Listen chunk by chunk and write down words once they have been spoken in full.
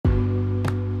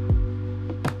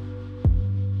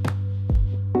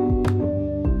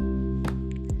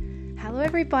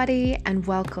everybody, and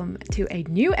welcome to a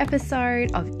new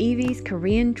episode of Evie's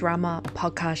Korean Drama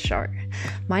Podcast Show.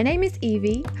 My name is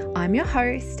Evie, I'm your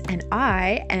host, and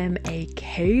I am a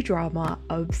K-drama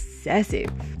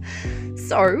obsessive.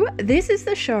 So, this is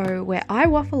the show where I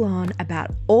waffle on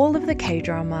about all of the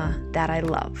K-drama that I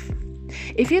love.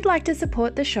 If you'd like to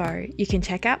support the show, you can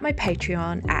check out my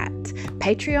Patreon at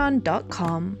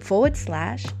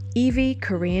patreon.com/Evie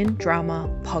Korean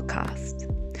Drama Podcast.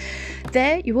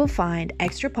 There you will find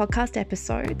extra podcast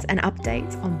episodes and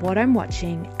updates on what I'm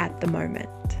watching at the moment.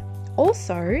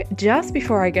 Also, just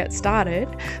before I get started,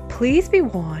 please be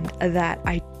warned that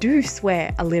I do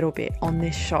swear a little bit on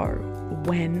this show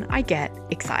when I get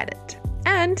excited.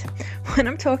 And when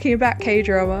I'm talking about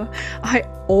K-drama, I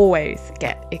always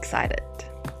get excited.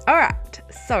 Alright,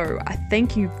 so I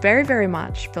thank you very, very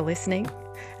much for listening,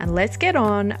 and let's get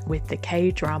on with the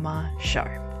K-drama show.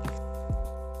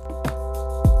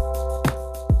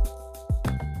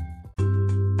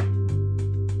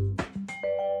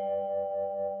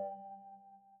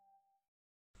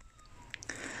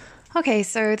 Okay,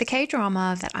 so the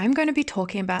K-drama that I'm going to be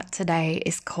talking about today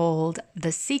is called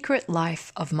The Secret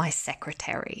Life of My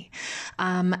Secretary.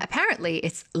 Apparently,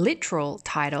 its literal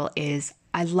title is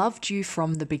I Loved You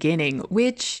From the Beginning,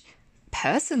 which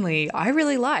personally I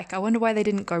really like. I wonder why they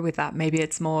didn't go with that. Maybe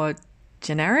it's more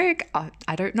generic?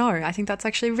 I don't know. I think that's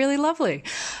actually really lovely.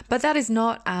 But that is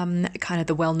not kind of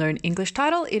the well-known English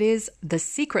title. It is The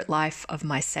Secret Life of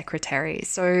My Secretary.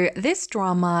 So this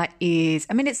drama is,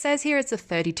 it says here it's a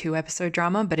 32 episode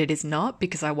drama, but it is not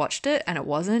because I watched it and it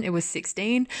wasn't. It was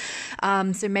 16.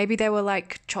 So maybe they were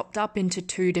like chopped up into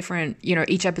two different,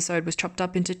 each episode was chopped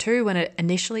up into two when it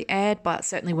initially aired, but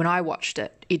certainly when I watched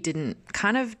it, it didn't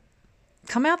kind of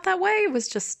come out that way. It was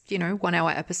just, 1 hour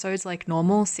episodes like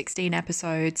normal, 16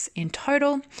 episodes in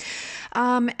total.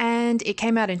 And it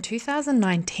came out in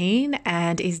 2019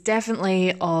 and is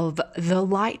definitely of the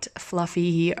light,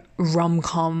 fluffy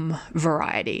rom-com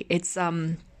variety. It's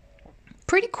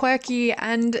pretty quirky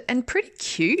and pretty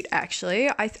cute,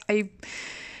 actually. I think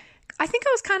I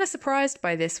was kind of surprised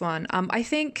by this one. I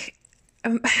think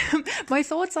my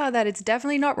thoughts are that it's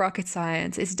definitely not rocket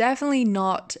science. It's definitely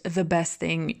not the best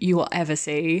thing you will ever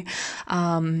see.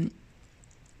 But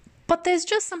there's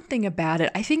just something about it.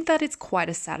 I think that it's quite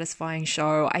a satisfying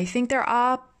show. I think there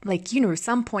are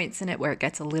some points in it where it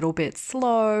gets a little bit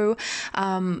slow,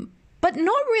 but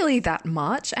not really that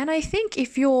much. And I think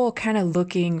if you're kind of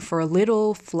looking for a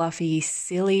little fluffy,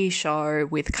 silly show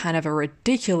with kind of a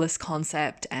ridiculous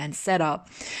concept and setup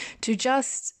to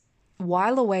just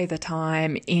while away the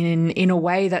time in a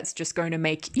way that's just going to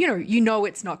make,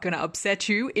 it's not going to upset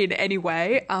you in any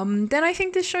way, then I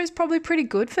think this show is probably pretty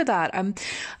good for that. I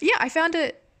found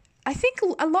it, I think,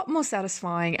 a lot more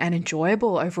satisfying and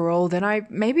enjoyable overall than I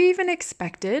maybe even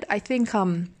expected. I think,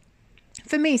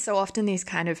 for me, so often these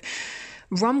kind of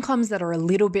rom-coms that are a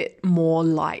little bit more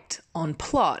light on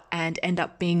plot and end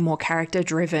up being more character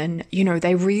driven,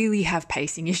 they really have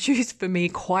pacing issues for me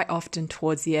quite often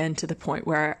towards the end, to the point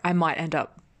where I might end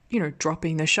up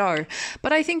dropping the show.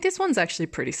 But I think this one's actually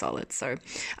pretty solid. So,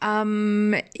 I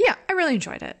really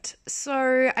enjoyed it.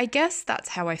 So I guess that's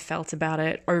how I felt about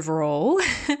it overall.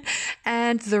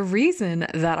 And the reason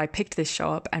that I picked this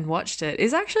show up and watched it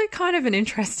is actually kind of an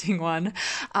interesting one.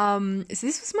 So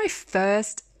this was my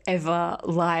first ever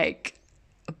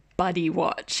buddy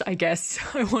watch, I guess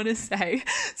I want to say.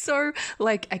 So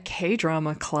like a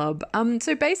K-drama club.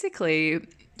 So basically,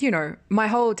 my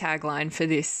whole tagline for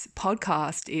this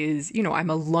podcast is,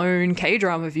 I'm a lone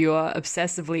K-drama viewer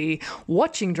obsessively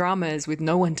watching dramas with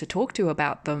no one to talk to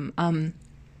about them.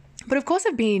 But of course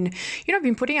I've been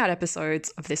putting out episodes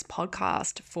of this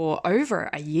podcast for over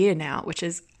a year now, which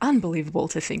is unbelievable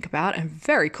to think about and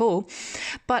very cool.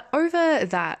 But over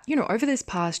that, over this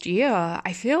past year,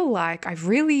 I feel like I've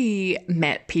really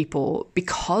met people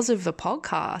because of the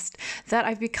podcast that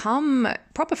I've become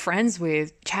proper friends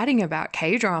with, chatting about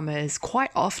K-dramas quite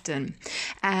often.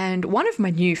 And one of my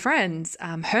new friends,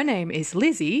 her name is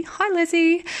Lizzie. Hi,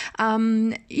 Lizzie.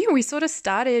 We sort of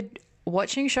started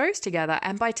watching shows together,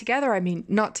 and by together I mean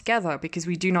not together because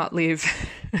we do not live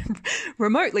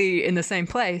remotely in the same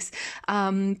place,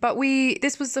 but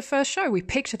this was the first show. We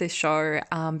picked this show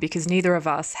because neither of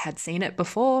us had seen it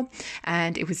before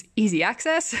and it was easy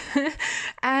access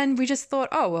and we just thought,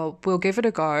 oh well, we'll give it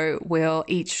a go. We'll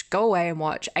each go away and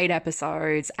watch 8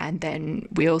 episodes and then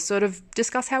we'll sort of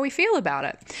discuss how we feel about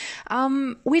it,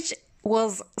 which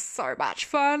was so much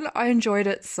fun. I enjoyed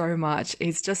it so much.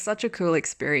 It's just such a cool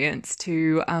experience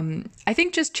to, I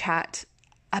think, just chat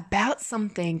about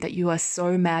something that you are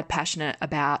so mad passionate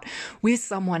about with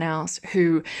someone else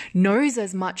who knows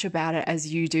as much about it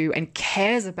as you do and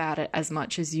cares about it as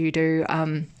much as you do.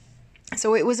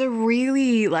 So it was a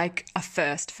really like a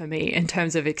first for me in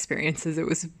terms of experiences. It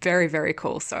was very, very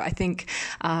cool. So I think,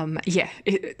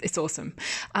 it's awesome.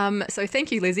 So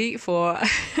thank you, Lizzie, for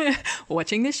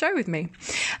watching this show with me.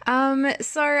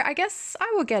 So I guess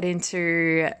I will get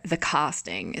into the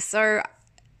casting. So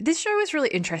this show was really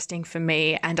interesting for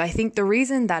me, and I think the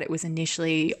reason that it was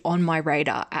initially on my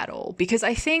radar at all, because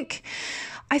I think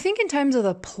in terms of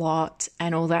the plot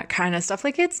and all that kind of stuff,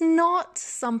 like it's not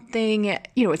something,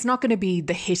 it's not going to be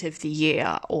the hit of the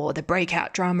year or the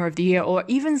breakout drama of the year or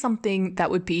even something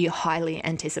that would be highly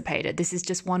anticipated. This is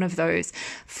just one of those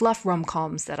fluff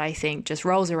rom-coms that I think just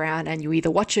rolls around and you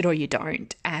either watch it or you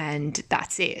don't, and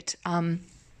that's it.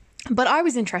 But I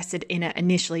was interested in it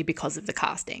initially because of the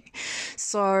casting.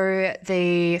 So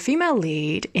the female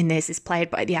lead in this is played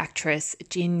by the actress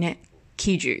Jin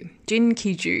Ki-ju,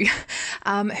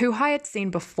 who I had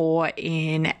seen before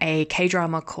in a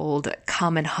K-drama called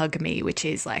Come and Hug Me, which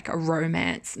is like a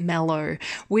romance mellow,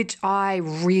 which I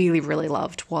really, really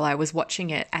loved while I was watching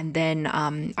it. And then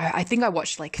I think I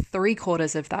watched like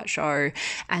 3/4 of that show,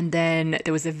 and then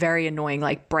there was a very annoying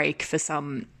like break for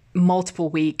some multiple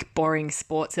week boring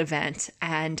sports event,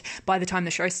 and by the time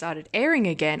the show started airing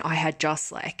again, I had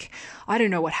just like, I don't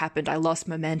know what happened, I lost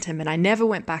momentum and I never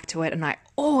went back to it, and I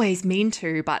always mean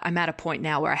to, but I'm at a point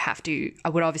now where I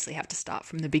would obviously have to start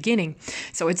from the beginning,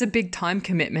 so it's a big time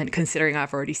commitment considering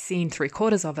I've already seen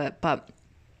 3/4 of it. But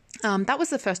that was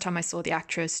the first time I saw the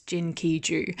actress Jin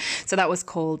Ki-ju. So that was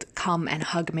called Come and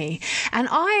Hug Me. And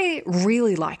I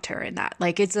really liked her in that.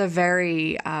 Like it's a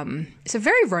very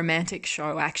romantic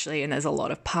show actually. And there's a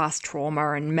lot of past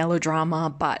trauma and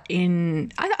melodrama, but I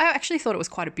actually thought it was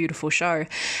quite a beautiful show.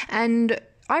 And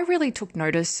I really took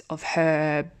notice of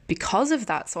her because of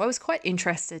that. So I was quite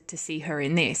interested to see her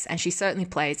in this. And she certainly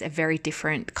plays a very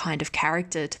different kind of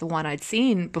character to the one I'd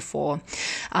seen before.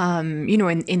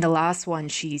 In the last one,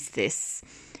 she's this,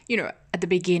 at the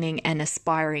beginning, an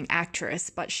aspiring actress,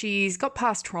 but she's got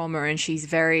past trauma and she's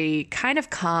very kind of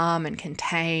calm and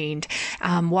contained.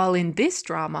 While in this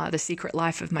drama, The Secret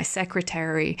Life of My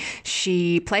Secretary,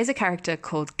 she plays a character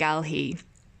called Gal-hee.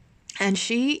 And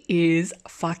she is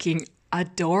fucking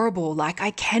adorable. Like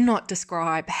I cannot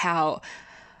describe how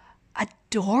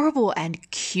adorable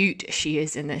and cute she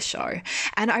is in this show.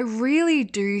 And I really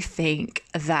do think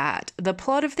that the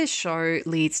plot of this show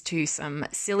leads to some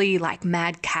silly like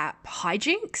madcap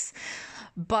hijinks,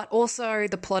 but also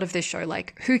the plot of this show,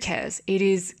 like who cares? It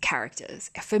is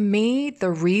characters. For me, the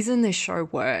reason this show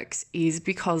works is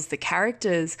because the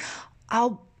characters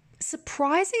are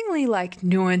surprisingly like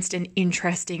nuanced and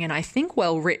interesting, and I think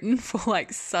well written for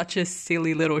like such a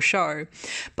silly little show.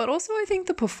 But also I think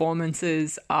the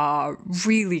performances are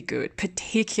really good,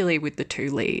 particularly with the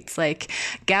two leads. Like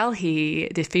Gal-hee,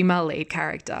 the female lead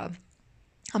character,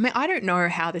 I mean, I don't know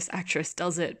how this actress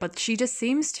does it, but she just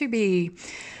seems to be,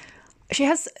 she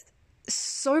has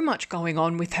so much going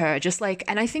on with her, just like,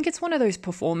 and I think it's one of those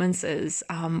performances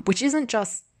which isn't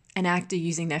just an actor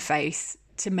using their face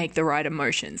to make the right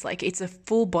emotions. Like it's a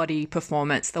full body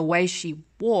performance, the way she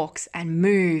walks and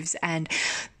moves and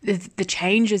the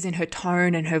changes in her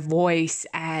tone and her voice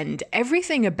and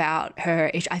everything about her,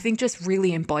 I think just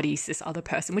really embodies this other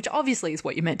person, which obviously is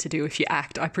what you're meant to do if you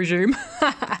act, I presume.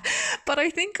 But I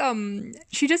think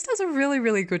she just does a really,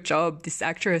 really good job, this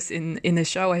actress in the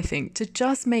show, I think, to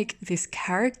just make this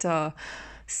character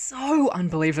so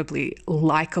unbelievably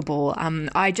likable.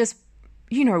 I just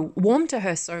warm to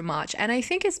her so much. And I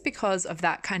think it's because of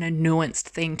that kind of nuanced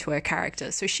thing to her character.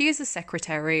 So she is a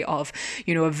secretary of,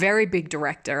 a very big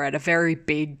director at a very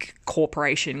big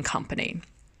corporation company.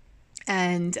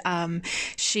 And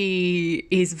she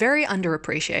is very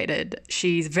underappreciated.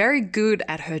 She's very good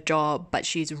at her job, but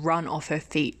she's run off her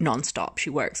feet nonstop. She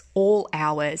works all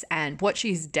hours, and what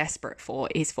she's desperate for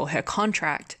is for her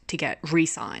contract to get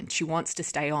re-signed. She wants to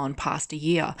stay on past a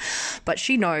year, but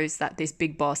she knows that this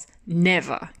big boss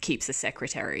never keeps a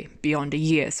secretary beyond a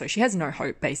year. So she has no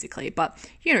hope, basically. But,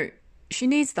 she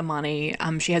needs the money.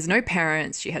 She has no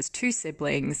parents. She has 2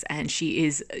 siblings, and she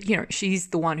is, she's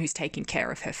the one who's taking care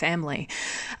of her family.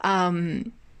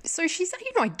 So she's,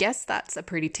 I guess that's a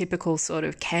pretty typical sort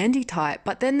of Candy type.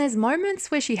 But then there's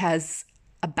moments where she has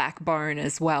a backbone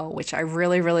as well, which I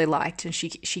really, really liked. And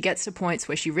she gets to points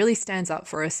where she really stands up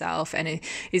for herself and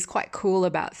is quite cool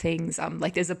about things.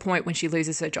 Like there's a point when she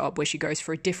loses her job where she goes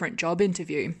for a different job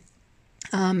interview.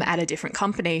 at a different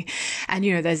company. And,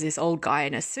 there's this old guy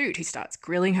in a suit who starts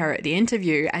grilling her at the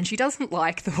interview, and she doesn't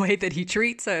like the way that he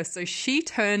treats her. So she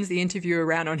turns the interview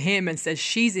around on him and says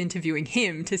she's interviewing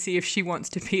him to see if she wants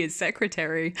to be his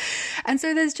secretary. And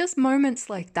so there's just moments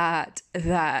like that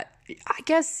I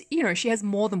guess, she has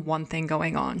more than one thing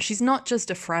going on. She's not just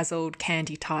a frazzled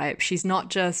candy type. She's not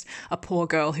just a poor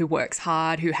girl who works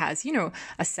hard, who has,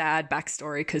 a sad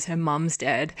backstory because her mum's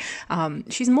dead.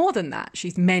 She's more than that.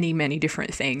 She's many, many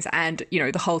different things. And,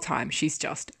 the whole time she's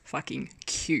just fucking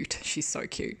cute. She's so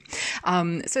cute.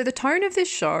 So the tone of this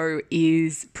show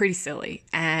is pretty silly.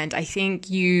 And I think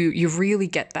you really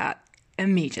get that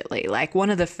immediately. Like, one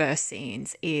of the first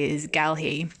scenes is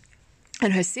Galhee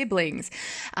and her siblings,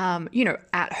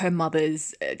 at her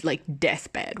mother's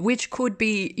deathbed, which could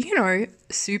be,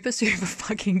 super, super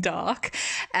fucking dark.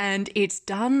 And it's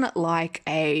done like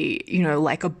a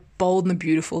Bold and the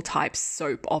Beautiful type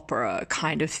soap opera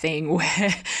kind of thing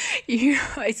where,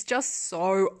 it's just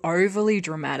so overly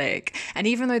dramatic. And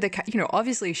even though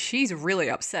obviously she's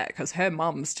really upset because her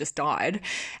mum's just died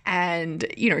and,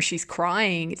 she's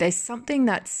crying, there's something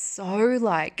that's so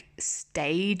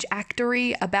stage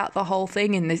actory about the whole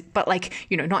thing in this, but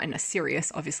not in a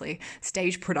serious, obviously,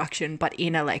 stage production, but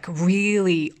in a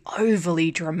really overly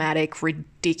dramatic,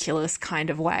 ridiculous kind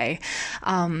of way.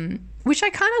 Which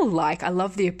I kind of like. I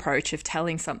love the approach of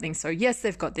telling something. So yes,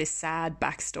 they've got this sad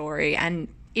backstory and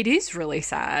it is really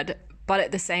sad, but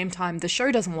at the same time, the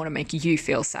show doesn't want to make you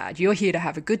feel sad. You're here to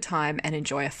have a good time and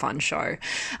enjoy a fun show.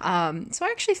 So I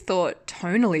actually thought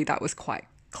tonally that was quite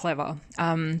clever.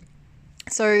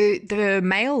 So the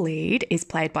male lead is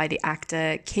played by the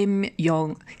actor Kim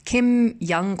Young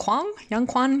Kwang.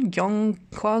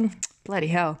 Bloody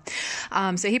hell.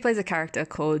 So he plays a character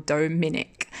called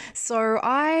Dominic. So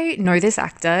I know this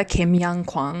actor, Kim Young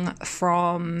Kwang,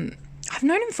 I've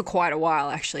known him for quite a while,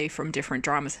 actually, from different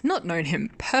dramas. Not known him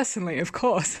personally, of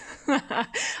course.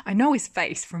 I know his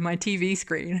face from my TV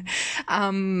screen.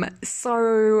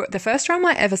 So the first drama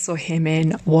I ever saw him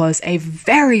in was a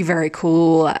very, very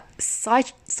cool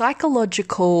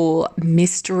psychological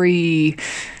mystery,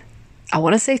 I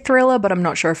want to say thriller, but I'm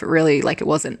not sure if it really, it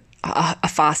wasn't a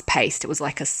fast-paced, it was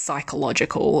like a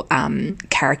psychological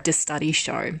character study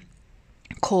show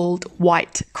called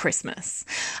White Christmas.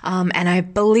 And I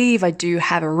believe I do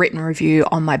have a written review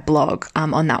on my blog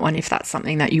on that one if that's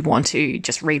something that you want to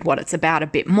just read what it's about a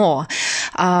bit more.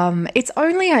 It's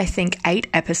only, I think, 8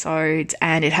 episodes,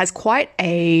 and it has quite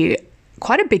a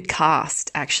big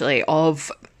cast, actually,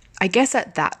 of, I guess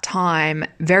at that time,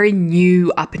 very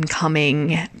new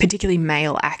up-and-coming, particularly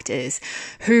male actors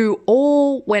who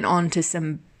all went on to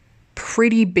some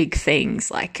pretty big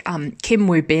things. Kim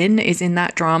Woo Bin is in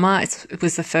that drama. It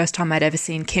was the first time I'd ever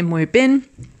seen Kim Woo Bin.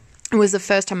 It was the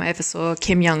first time I ever saw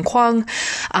Kim Young Kwang.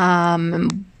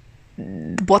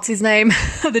 What's his name?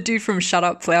 The dude from Shut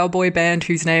Up Flower Boy Band,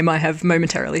 whose name I have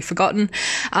momentarily forgotten.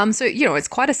 So, it's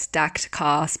quite a stacked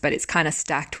cast, but it's kind of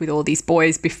stacked with all these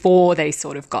boys before they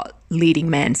sort of got leading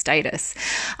man status.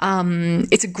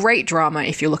 It's a great drama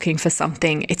if you're looking for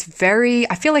something.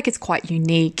 I feel like it's quite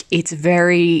unique. It's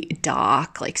very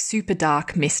dark, super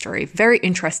dark mystery. Very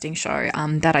interesting show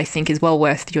that I think is well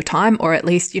worth your time, or at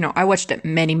least, I watched it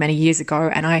many, many years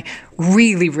ago and I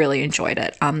really, really enjoyed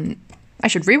it. I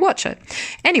should rewatch it.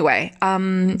 Anyway,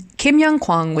 Kim Young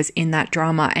Kwang was in that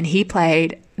drama and he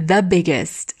played the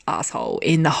biggest asshole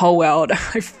in the whole world.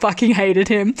 I fucking hated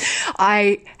him.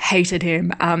 I hated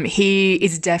him. He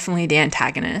is definitely the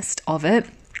antagonist of it.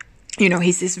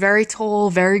 He's this very tall,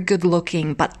 very good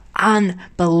looking, but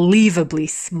unbelievably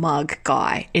smug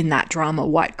guy in that drama,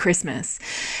 White Christmas.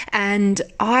 And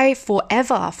I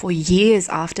forever, for years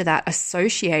after that,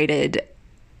 associated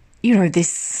this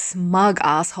smug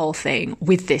asshole thing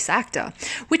with this actor,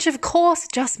 which of course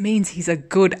just means he's a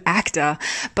good actor,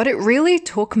 but it really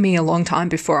took me a long time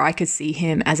before I could see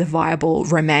him as a viable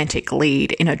romantic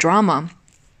lead in a drama.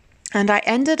 And I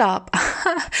ended up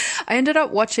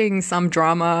watching some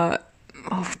drama.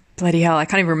 Oh, bloody hell, I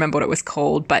can't even remember what it was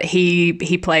called, but he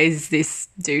plays this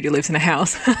dude who lives in a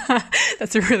house.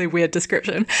 That's a really weird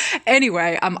description.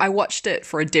 Anyway, I watched it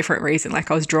for a different reason. I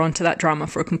was drawn to that drama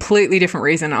for a completely different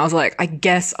reason. I was like, I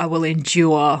guess I will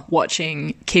endure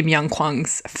watching Kim Young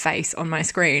Kwang's face on my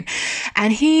screen.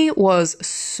 And he was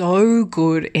so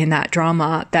good in that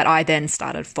drama that I then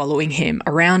started following him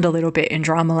around a little bit in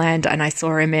Dramaland, and I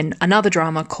saw him in another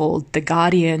drama called The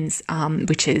Guardians,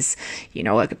 which is,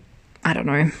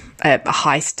 a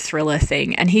heist thriller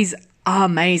thing. And he's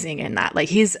amazing in that. I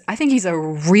think he's a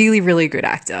really, really good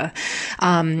actor.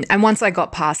 And once I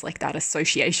got past that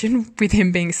association with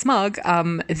him being smug,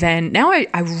 then now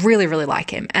I really, really like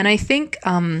him. And I think,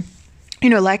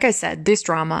 like I said, this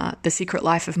drama, The Secret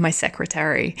Life of My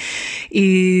Secretary,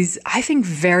 is, I think,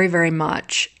 very, very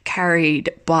much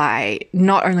carried by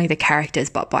not only the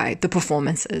characters, but by the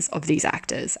performances of these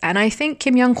actors. And I think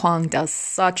Kim Young Kwang does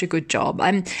such a good job.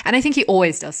 And I think he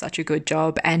always does such a good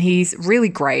job. And he's really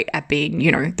great at being,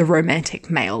 the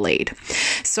romantic male lead.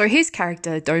 So his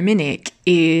character, Dominic,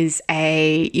 is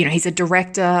he's a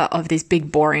director of this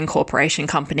big, boring corporation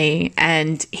company.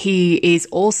 And he is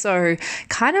also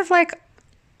kind of like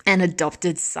an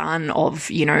adopted son of,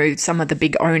 some of the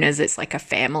big owners. It's like a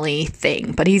family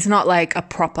thing, but he's not like a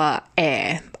proper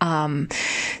heir.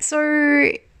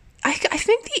 So I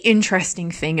think the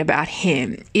interesting thing about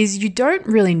him is you don't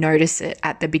really notice it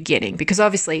at the beginning because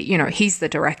obviously, he's the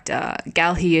director.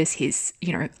 Gal Hee is his,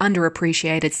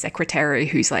 underappreciated secretary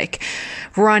who's like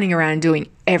running around doing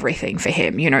everything for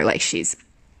him, like she's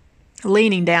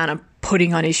leaning down and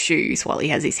putting on his shoes while he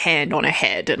has his hand on her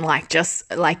head and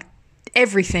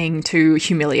everything to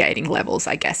humiliating levels,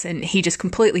 I guess, and he just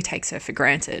completely takes her for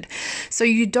granted. So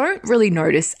you don't really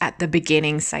notice at the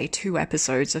beginning, say 2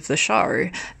 episodes of the show,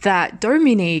 that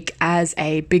Dominique, as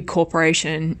a big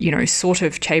corporation, sort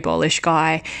of chaebolish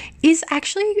guy, is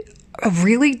actually a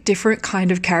really different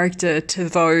kind of character to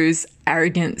those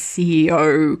arrogant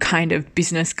CEO kind of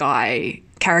business guy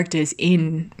characters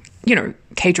in,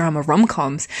 K-drama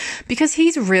rom-coms, because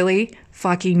he's really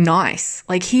fucking nice.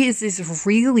 Like, he is this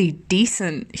really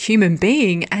decent human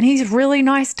being and he's a really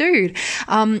nice dude.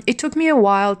 It took me a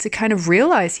while to kind of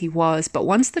realize he was, but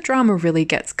once the drama really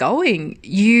gets going,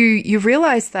 you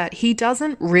realize that he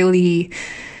doesn't really,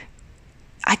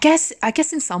 I guess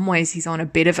in some ways he's on a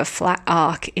bit of a flat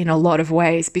arc in a lot of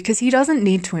ways because he doesn't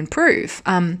need to improve.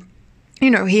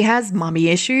 He has mummy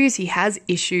issues, he has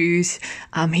issues,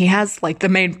 he has like the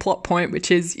main plot point,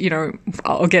 which is,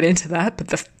 I'll get into that, but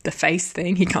the face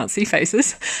thing, he can't see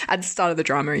faces. At the start of the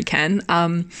drama he can.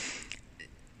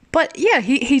 But yeah,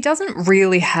 he doesn't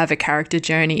really have a character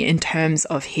journey in terms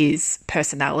of his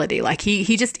personality. Like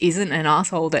he just isn't an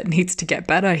asshole that needs to get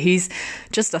better. He's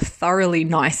just a thoroughly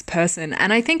nice person.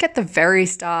 And I think at the very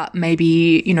start,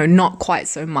 maybe, not quite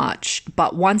so much.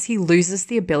 But once he loses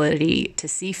the ability to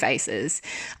see faces,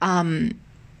 from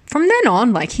then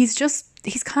on, like he's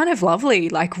kind of lovely,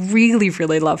 like really,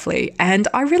 really lovely. And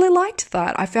I really liked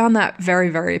that. I found that very,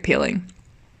 very appealing.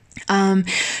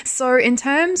 So in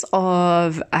terms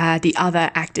of the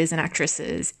other actors and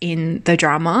actresses in the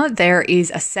drama, there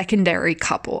is a secondary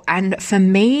couple. And for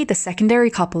me, the secondary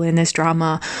couple in this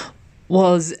drama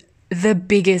was the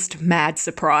biggest mad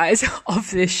surprise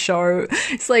of this show.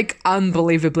 It's like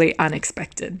unbelievably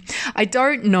unexpected. I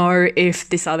don't know if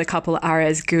this other couple are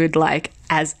as good like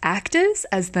as actors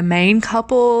as the main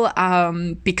couple,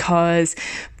 because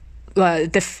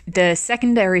the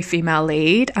secondary female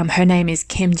lead, her name is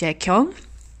Kim Jae-kyung.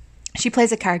 She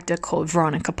plays a character called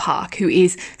Veronica Park, who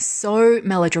is so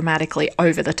melodramatically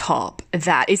over the top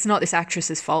that it's not this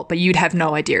actress's fault, but you'd have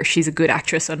no idea if she's a good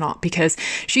actress or not because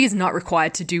she is not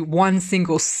required to do one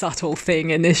single subtle thing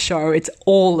in this show. It's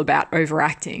all about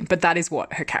overacting, but that is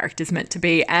what her character's meant to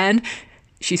be, and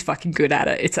she's fucking good at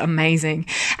it. It's amazing.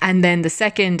 And then the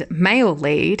second male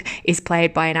lead is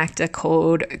played by an actor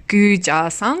called Gu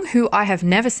Ja-sung, who I have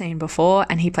never seen before,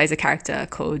 and he plays a character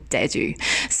called Daeju.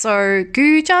 So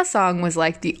Gu Ja-sung was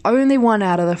like the only one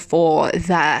out of the 4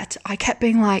 that I kept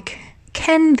being like,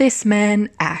 can this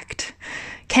man act?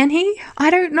 Can he?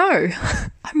 I don't know.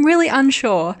 I'm really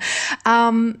unsure.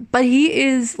 But he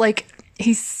is like,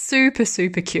 he's super,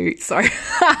 super cute. So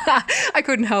I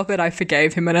couldn't help it. I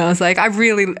forgave him and I was like, I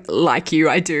really like you.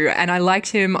 I do. And I liked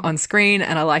him on screen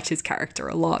and I liked his character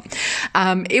a lot.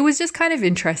 It was just kind of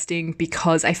interesting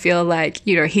because I feel like,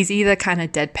 he's either kind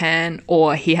of deadpan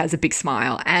or he has a big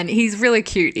smile and he's really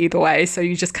cute either way. So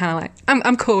you just kind of like,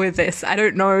 I'm cool with this. I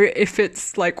don't know if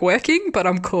it's like working, but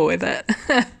I'm cool with it.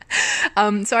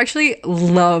 So I actually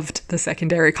loved the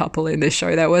secondary couple in this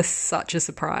show. That was such a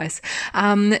surprise.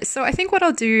 So I think what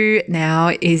I'll do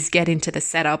now is get into the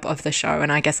setup of the show,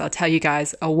 and I guess I'll tell you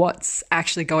guys what's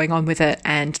actually going on with it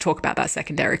and talk about that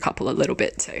secondary couple a little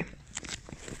bit too.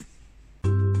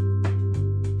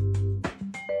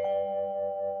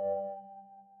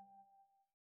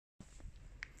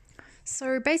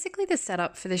 So basically the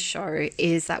setup for this show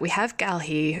is that we have Gal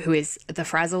Hee, who is the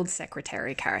frazzled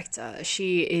secretary character.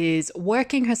 She is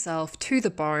working herself to the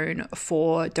bone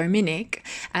for Dominic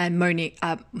and Monique.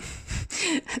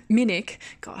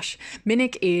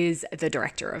 Minik is the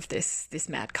director of this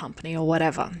mad company or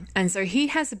whatever. And so he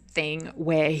has a thing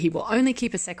where he will only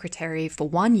keep a secretary for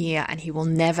 1 year and he will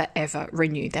never ever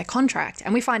renew their contract.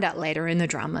 And we find out later in the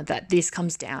drama that this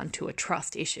comes down to a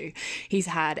trust issue. He's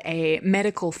had a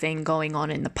medical thing going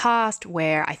on in the past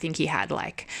where I think he had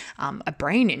like a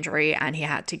brain injury and he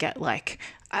had to get like,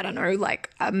 I don't know, like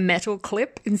a metal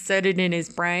clip inserted in his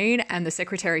brain, and the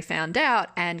secretary found out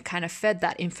and kind of fed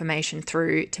that information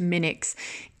through to Minik's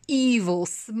evil,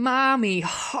 smarmy,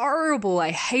 horrible,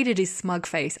 I hated his smug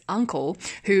face uncle,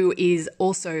 who is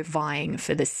also vying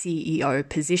for the CEO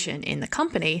position in the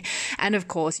company. And of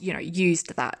course, you know,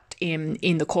 used that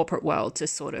in the corporate world to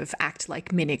sort of act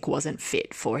like Minik wasn't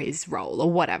fit for his role or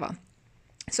whatever.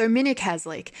 So Minik has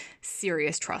like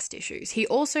serious trust issues. He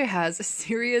also has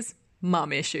serious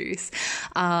mum issues.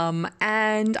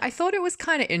 And I thought it was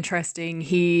kind of interesting.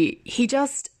 He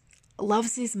just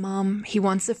loves his mum. He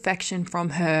wants affection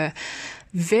from her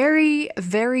very,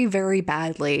 very, very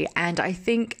badly. And I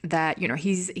think that, you know,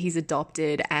 he's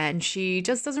adopted and she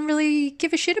just doesn't really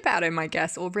give a shit about him, I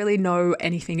guess, or really know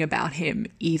anything about him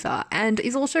either. And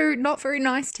is also not very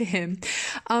nice to him.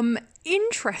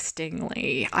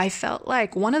 Interestingly, I felt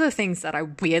like one of the things that I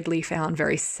weirdly found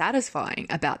very satisfying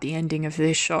about the ending of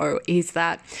this show is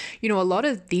that, you know, a lot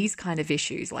of these kind of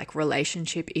issues, like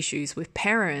relationship issues with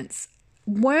parents,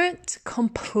 weren't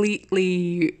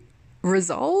completely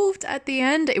resolved at the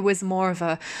end. It was more of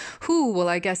a, well,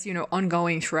 I guess, you know,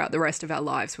 ongoing throughout the rest of our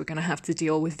lives, we're going to have to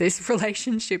deal with this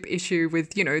relationship issue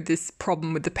with, you know, this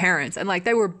problem with the parents. And like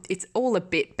it's all a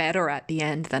bit better at the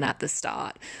end than at the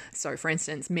start. So for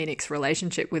instance, Minik's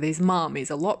relationship with his mum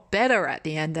is a lot better at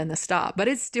the end than the start, but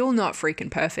it's still not freaking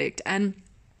perfect. And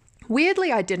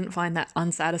weirdly, I didn't find that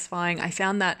unsatisfying. I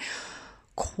found that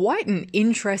quite an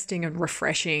interesting and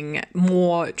refreshing,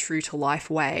 more true to life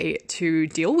way to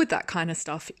deal with that kind of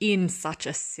stuff in such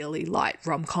a silly, light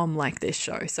rom-com like this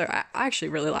show. So I actually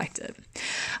really liked it.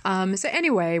 So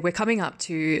anyway, we're coming up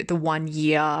to the 1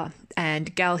 year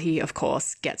and Galhi, of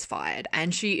course, gets fired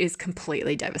and she is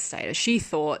completely devastated. She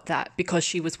thought that because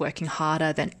she was working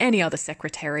harder than any other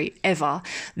secretary ever,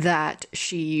 that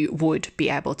she would be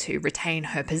able to retain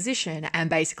her position. And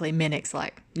basically Minik's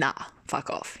like, nah, fuck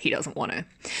off. He doesn't want to.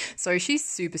 So she's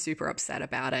super, super upset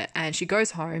about it. And she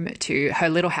goes home to her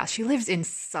little house. She lives in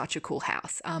such a cool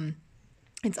house.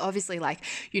 It's obviously like,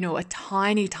 you know, a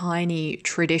tiny, tiny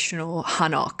traditional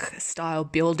Hanok style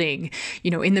building,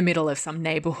 you know, in the middle of some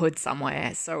neighborhood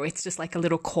somewhere. So it's just like a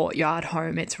little courtyard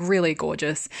home. It's really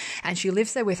gorgeous. And she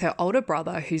lives there with her older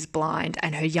brother who's blind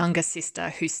and her younger sister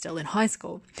who's still in high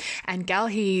school. And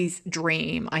Galhi's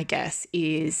dream, I guess,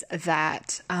 is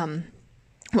that,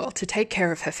 to take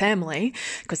care of her family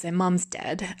because their mum's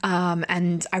dead.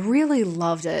 And I really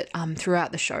loved it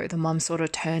throughout the show. The mum sort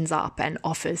of turns up and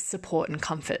offers support and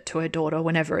comfort to her daughter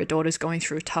whenever her daughter's going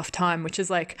through a tough time, which is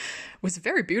was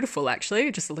very beautiful, actually.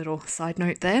 Just a little side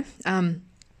note there.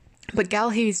 But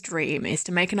Galhi's dream is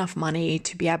to make enough money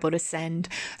to be able to send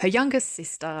her youngest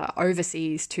sister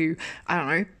overseas to, I don't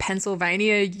know,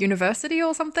 Pennsylvania University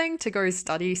or something to go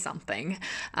study something.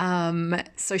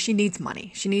 So she needs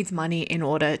money. She needs money in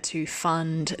order to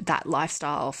fund that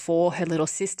lifestyle for her little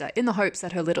sister in the hopes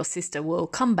that her little sister will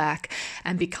come back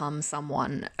and become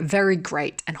someone very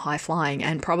great and high-flying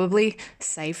and probably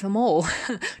save them all.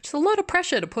 Just a lot of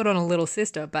pressure to put on a little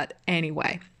sister, but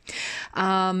anyway.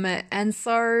 And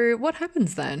so what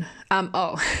happens then?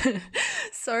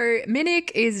 So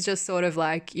Minik is just sort of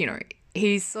like, you know,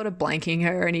 he's sort of blanking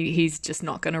her and he's just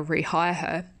not going to rehire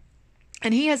her.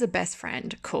 And he has a best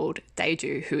friend called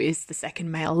Daeju, who is the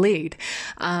second male lead,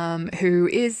 who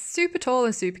is super tall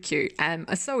and super cute.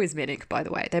 So is Minik, by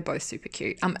the way. They're both super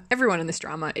cute. Everyone in this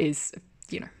drama is,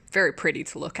 you know, very pretty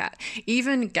to look at.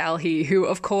 Even Galhi, who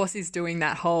of course is doing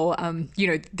that whole, you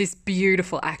know, this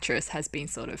beautiful actress has been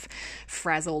sort of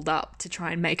frazzled up to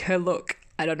try and make her look,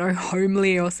 I don't know,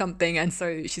 homely or something. And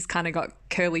so she's kind of got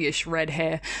curly-ish red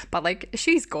hair, but like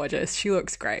she's gorgeous. She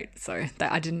looks great. So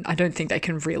I don't think they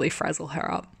can really frazzle her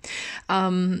up.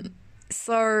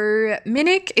 So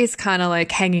Minik is kind of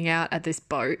like hanging out at this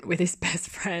boat with his best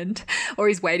friend, or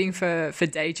he's waiting for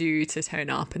Daeju to turn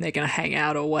up and they're going to hang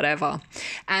out or whatever.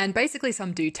 And basically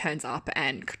some dude turns up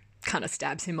and kind of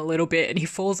stabs him a little bit and he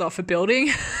falls off a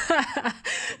building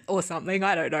or something,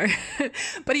 I don't know.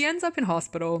 But he ends up in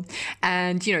hospital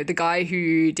and, you know, the guy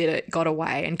who did it got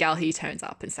away and Galhi turns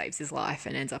up and saves his life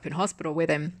and ends up in hospital with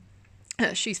him.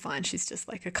 She's fine. She's just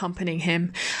like accompanying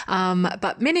him.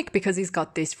 But Minik, because he's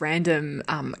got this random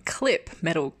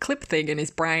metal clip thing in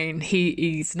his brain,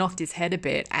 he's knocked his head a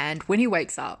bit. And when he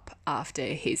wakes up after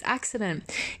his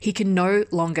accident, he can no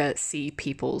longer see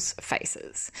people's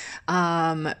faces,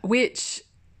 which...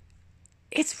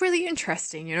 It's really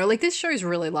interesting, like this show's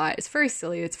really light. It's very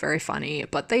silly. It's very funny,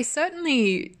 but they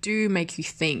certainly do make you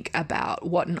think about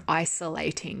what an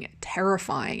isolating,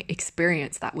 terrifying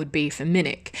experience that would be for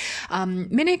Minik.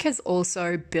 Minik has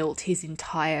also built his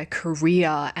entire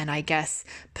career and I guess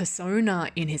persona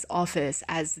in his office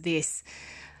as this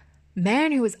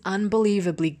man who is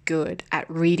unbelievably good at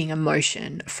reading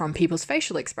emotion from people's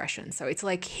facial expressions. So it's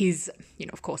like his,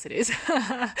 of course it is,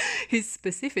 his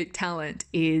specific talent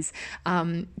is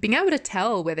being able to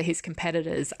tell whether his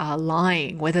competitors are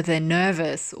lying, whether they're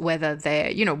nervous, whether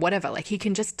they're, whatever. Like he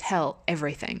can just tell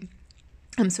everything.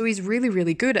 So he's really,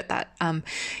 really good at that,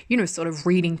 sort of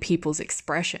reading people's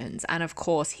expressions. And of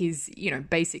course, his,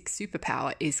 basic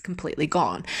superpower is completely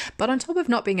gone. But on top of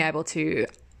not being able to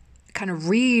kind of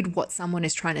read what someone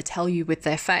is trying to tell you with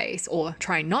their face, or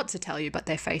trying not to tell you, but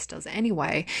their face does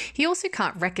anyway, he also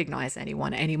can't recognize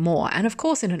anyone anymore. And of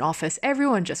course, in an office,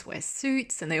 everyone just wears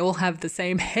suits and they all have the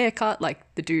same haircut, like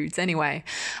the dudes anyway.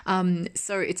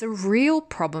 So it's a real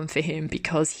problem for him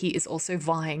because he is also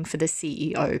vying for the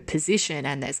CEO position.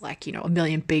 And there's like, a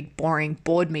million big, boring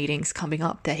board meetings coming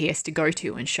up that he has to go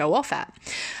to and show off at.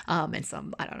 And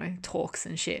some, talks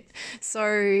and shit.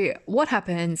 So what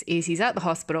happens is he's at the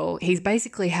hospital. He's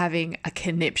basically having a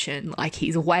conniption, like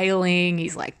he's wailing,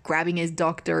 he's like grabbing his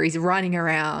doctor, he's running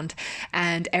around,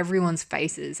 and everyone's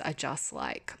faces are just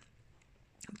like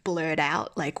blurred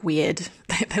out, like weird.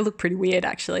 They look pretty weird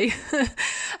actually.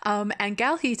 And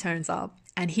Galhi turns up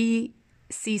and he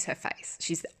sees her face.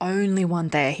 She's the only one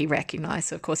there he recognized.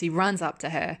 So of course he runs up to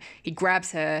her, he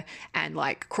grabs her and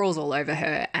like crawls all over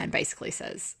her and basically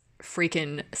says,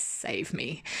 freaking save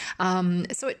me.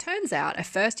 So it turns out at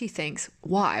first he thinks,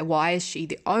 why is she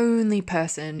the only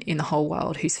person in the whole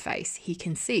world whose face he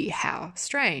can see? How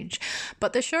strange.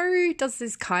 But the show does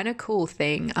this kind of cool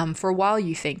thing. For a while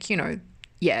you think,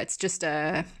 it's just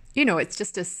a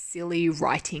silly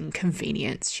writing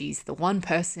convenience. She's the one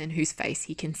person whose face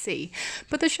he can see.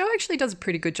 But the show actually does a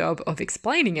pretty good job of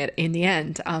explaining it in the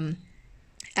end.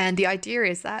 And the idea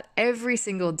is that every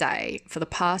single day for the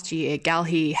past year,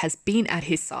 Galhi has been at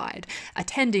his side,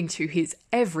 attending to his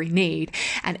every need.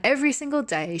 And every single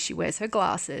day she wears her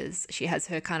glasses. She has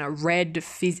her kind of red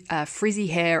frizzy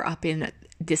hair up in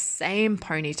this same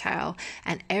ponytail.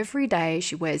 And every day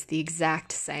she wears the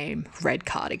exact same red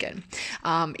cardigan.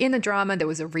 In the drama, there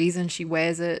was a reason she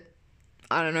wears it.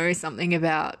 I don't know, something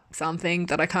about something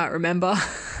that I can't remember.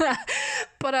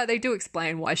 But they do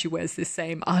explain why she wears this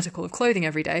same article of clothing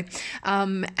every day.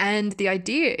 And the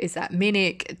idea is that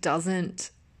Minik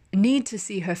doesn't need to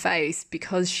see her face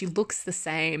because she looks the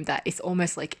same, that it's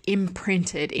almost like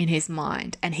imprinted in his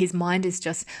mind. And his mind is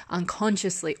just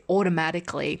unconsciously,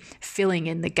 automatically filling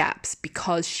in the gaps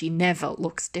because she never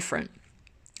looks different.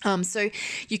 So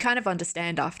you kind of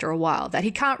understand after a while that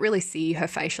he can't really see her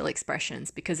facial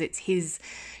expressions because it's his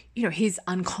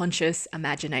unconscious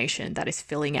imagination that is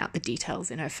filling out the details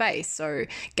in her face. So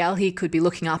Galhi could be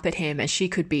looking up at him and she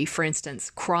could be, for instance,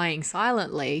 crying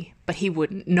silently, but he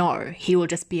wouldn't know. He will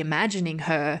just be imagining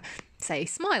her, say,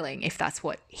 smiling, if that's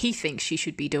what he thinks she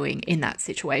should be doing in that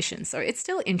situation. So it's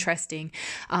still interesting.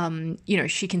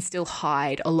 She can still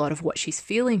hide a lot of what she's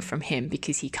feeling from him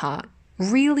because he can't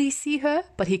really see her,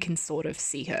 but he can sort of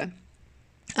see her.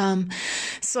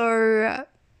 So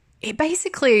it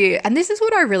basically, and this is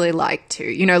what I really like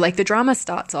too, like the drama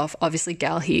starts off, obviously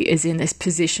Galhi is in this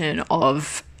position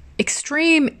of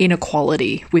extreme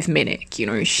inequality with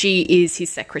Minik. She is his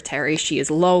secretary. She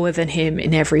is lower than him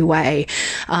in every way.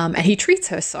 And he treats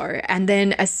her so. And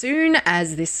then as soon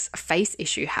as this face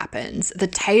issue happens, the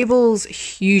tables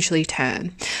hugely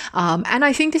turn. And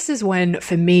I think this is when,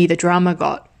 for me, the drama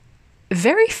got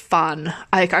very fun.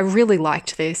 I really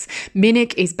liked this.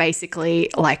 Minik is basically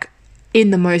like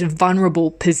in the most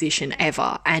vulnerable position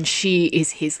ever, and she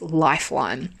is his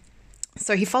lifeline.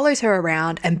 So he follows her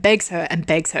around and begs her and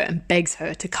begs her and begs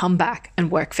her to come back and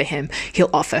work for him. He'll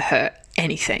offer her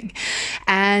anything.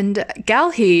 And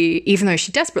Galhi, even though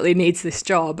she desperately needs this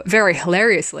job, very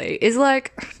hilariously is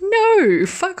like, no,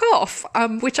 fuck off,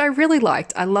 which I really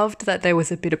liked. I loved that there was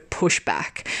a bit of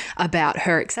pushback about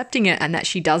her accepting it and that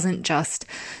she doesn't just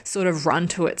sort of run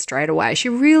to it straight away. She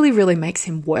really, really makes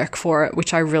him work for it,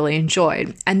 which I really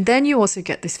enjoyed. And then you also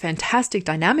get this fantastic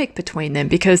dynamic between them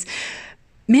because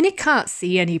Minik can't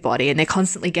see anybody and they're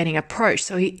constantly getting approached.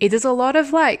 So there's a lot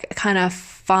of like kind of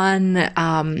fun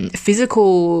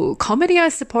physical comedy, I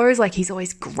suppose. Like he's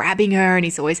always grabbing her and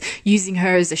he's always using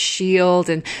her as a shield.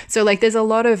 And so like there's a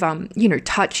lot of,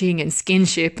 touching and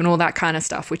skinship and all that kind of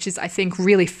stuff, which is, I think,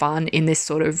 really fun in this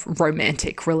sort of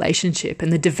romantic relationship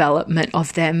and the development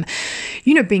of them,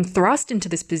 being thrust into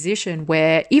this position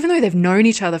where even though they've known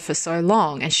each other for so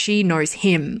long and she knows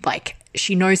him, like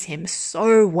she knows him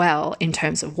so well in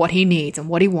terms of what he needs and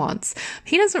what he wants,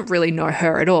 he doesn't really know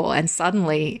her at all. And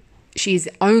suddenly she's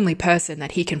the only person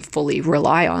that he can fully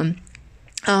rely on.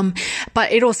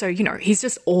 But it also, he's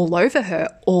just all over her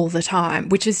all the time,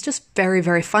 which is just very,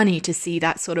 very funny to see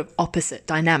that sort of opposite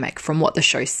dynamic from what the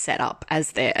show set up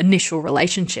as their initial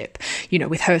relationship,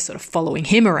 with her sort of following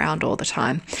him around all the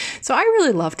time. So I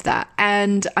really loved that.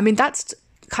 And I mean, that's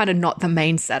kind of not the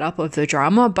main setup of the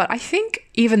drama, but I think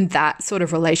even that sort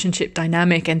of relationship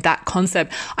dynamic and that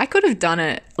concept, I could have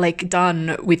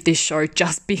done with this show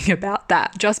just being about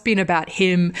that, just being about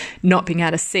him not being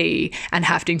able to see and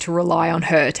having to rely on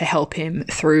her to help him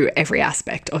through every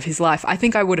aspect of his life. I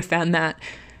think I would have found that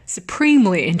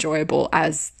supremely enjoyable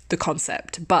as the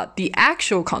concept, but the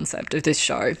actual concept of this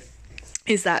show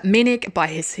is that Minik, by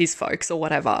his folks or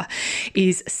whatever,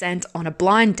 is sent on a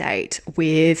blind date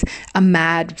with a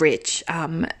mad rich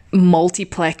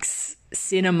multiplex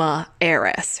cinema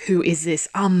heiress who is this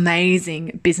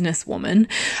amazing businesswoman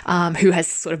who has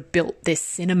sort of built this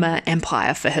cinema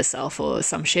empire for herself or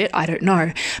some shit, I don't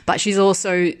know. But she's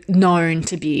also known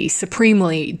to be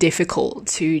supremely difficult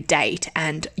to date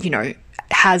and,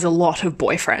 has a lot of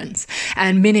boyfriends.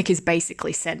 And Minik is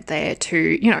basically sent there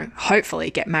to, hopefully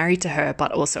get married to her,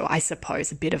 but also, I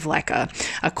suppose, a bit of like a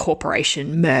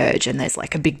corporation merge. And there's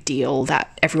like a big deal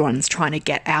that everyone's trying to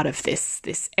get out of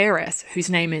this heiress whose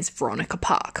name is Veronica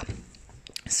Park.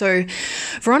 So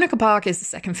Veronica Park is the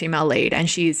second female lead and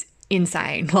she's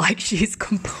insane. Like she's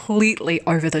completely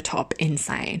over the top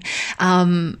insane.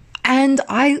 And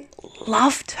I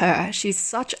loved her. She's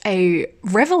such a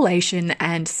revelation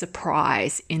and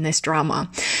surprise in this drama.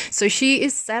 So she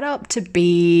is set up to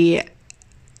be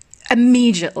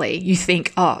immediately, you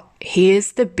think, oh,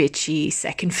 here's the bitchy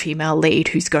second female lead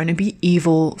who's going to be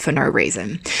evil for no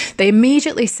reason. They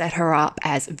immediately set her up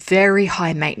as very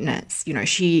high maintenance.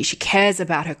 She cares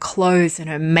about her clothes and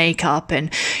her makeup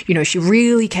and, she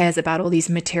really cares about all these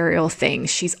material things.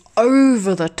 She's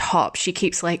over the top. She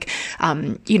keeps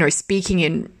speaking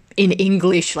in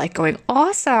English, like going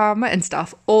awesome and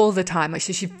stuff all the time. Like,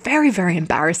 so she's very, very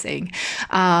embarrassing.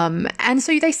 And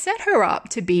so they set her up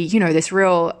to be, this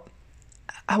real,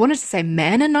 I wanted to say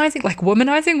manonizing, like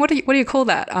womanizing. What do you call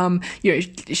that?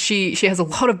 She has a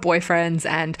lot of boyfriends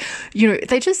and,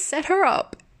 they just set her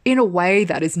up in a way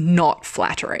that is not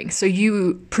flattering. So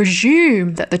you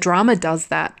presume that the drama does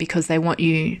that because they want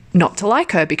you not to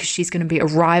like her because she's going to be a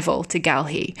rival to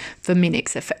Galhi for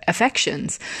Minik's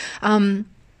affections.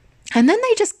 And then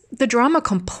the drama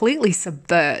completely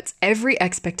subverts every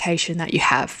expectation that you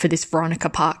have for this Veronica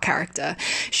Park character.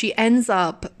 She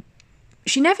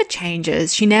never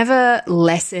changes. She never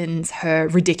lessens her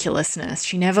ridiculousness.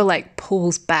 She never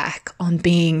pulls back on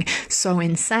being so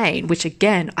insane, which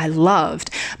again, I loved.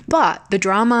 But the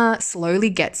drama slowly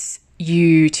gets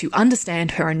you to understand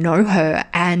her and know her,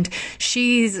 and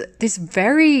she's this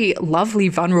very lovely,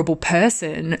 vulnerable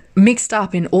person mixed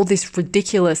up in all this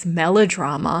ridiculous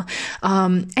melodrama,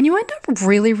 and you end up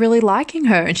really, really liking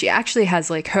her. And she actually has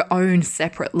her own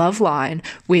separate love line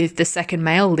with the second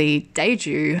male lead,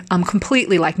 Daeju,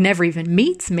 completely never even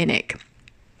meets Minik,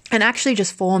 and actually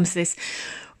just forms this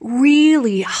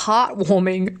really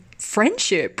heartwarming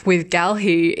friendship with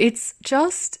Galhi. It's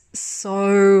just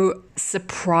so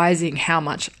surprising how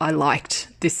much I liked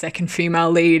this second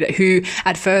female lead, who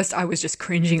at first I was just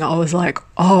cringing. I was like,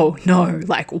 oh no,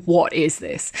 what is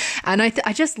this? And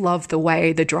I just love the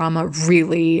way the drama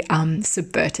really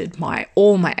subverted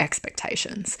all my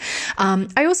expectations.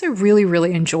 I also really,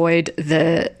 really enjoyed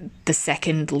the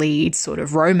second lead sort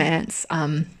of romance,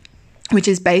 which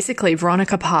is basically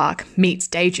Veronica Park meets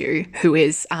Daeju, who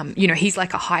is, he's a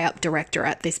high-up director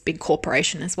at this big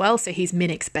corporation as well. So he's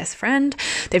Minik's best friend.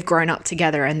 They've grown up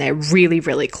together and they're really,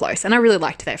 really close. And I really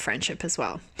liked their friendship as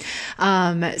well.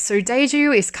 So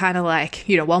Daeju is kind of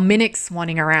while Minik's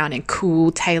swanning around in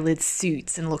cool tailored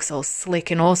suits and looks all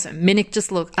slick and awesome,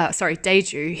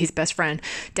 Daeju, his best friend,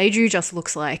 Daeju just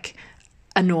looks like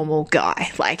a normal guy.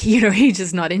 He's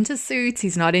just not into suits.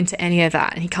 He's not into any of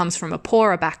that. And he comes from a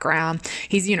poorer background.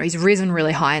 He's risen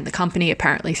really high in the company,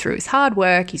 apparently through his hard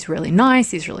work. He's really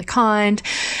nice. He's really kind.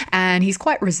 And he's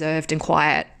quite reserved and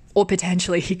quiet, or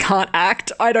potentially he can't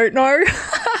act. I don't know.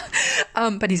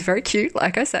 But he's very cute,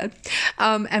 like I said.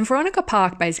 And Veronica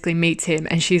Park basically meets him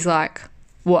and she's like,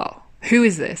 whoa, who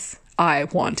is this? I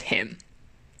want him.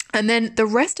 And then the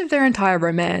rest of their entire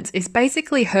romance is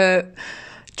basically her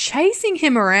chasing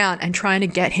him around and trying to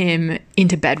get him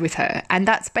into bed with her. And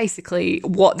that's basically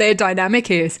what their dynamic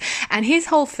is. And his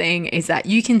whole thing is that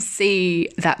you can see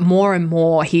that more and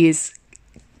more he is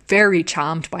very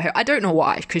charmed by her. I don't know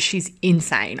why, because she's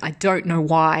insane. I don't know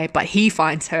why, but he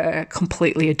finds her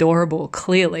completely adorable,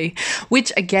 clearly,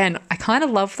 which again, I kind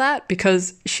of love that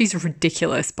because she's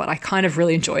ridiculous, but I kind of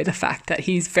really enjoy the fact that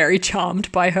he's very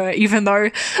charmed by her, even though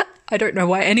I don't know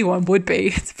why anyone would be.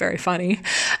 It's very funny.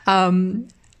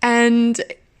 And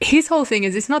his whole thing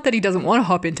is, it's not that he doesn't want to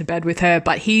hop into bed with her,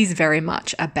 but he's very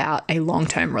much about a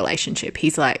long-term relationship.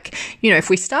 He's like, if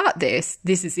we start this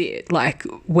is it. Like,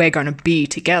 we're going to be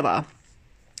together.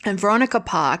 And Veronica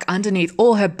Park, underneath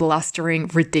all her blustering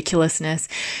ridiculousness,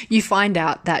 you find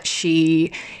out that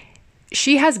she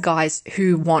has guys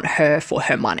who want her for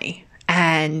her money.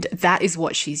 And that is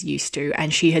what she's used to.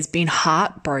 And she has been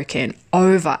heartbroken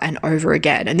over and over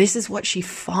again. And this is what she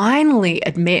finally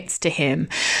admits to him.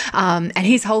 And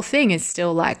his whole thing is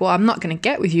still like, well, I'm not going to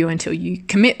get with you until you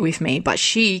commit with me. But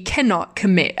she cannot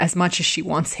commit as much as she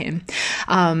wants him.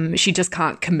 She just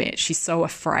can't commit. She's so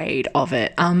afraid of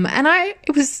it.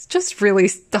 It was just really,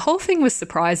 the whole thing was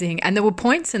surprising. And there were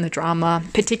points in the drama,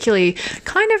 particularly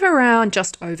kind of around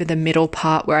just over the middle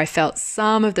part, where I felt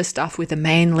some of the stuff with the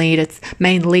main leads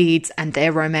and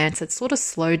their romance had sort of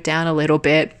slowed down a little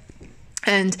bit.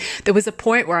 And there was a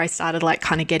point where I started like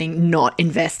kind of getting not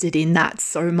invested in that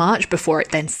so much before it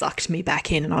then sucked me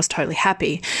back in and I was totally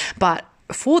happy. But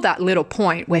for that little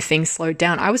point where things slowed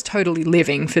down, I was totally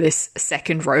living for this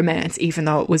second romance, even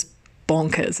though it was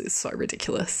bonkers. It's so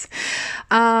ridiculous.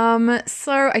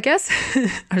 So I guess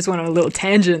I just went on a little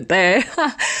tangent there.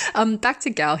 Back to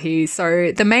Galhi.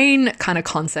 So the main kind of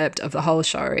concept of the whole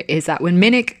show is that when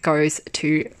Minik goes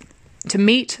to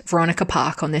meet Veronica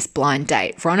Park on this blind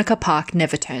date, Veronica Park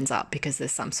never turns up because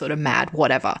there's some sort of mad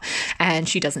whatever, and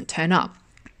she doesn't turn up.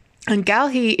 And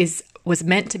Galhi was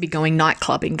meant to be going night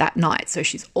clubbing that night. So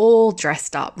she's all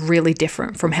dressed up really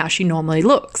different from how she normally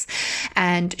looks.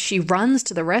 And she runs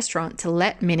to the restaurant to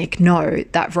let Minik know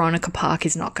that Veronica Park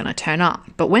is not going to turn up.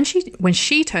 But when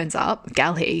she turns up,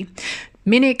 Galhi,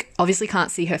 Minik obviously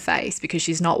can't see her face because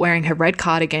she's not wearing her red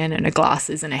cardigan and her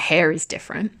glasses and her hair is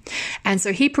different. And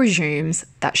so he presumes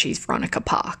that she's Veronica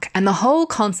Park. And the whole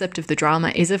concept of the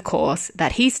drama is, of course,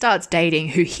 that he starts dating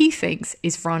who he thinks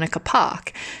is Veronica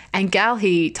Park. And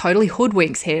Galhi totally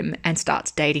hoodwinks him and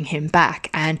starts dating him back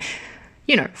and,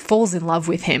 falls in love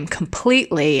with him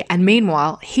completely. And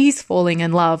meanwhile, he's falling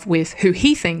in love with who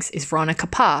he thinks is Veronica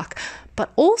Park,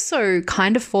 but also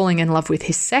kind of falling in love with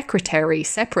his secretary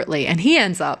separately. And he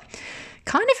ends up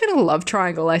kind of in a love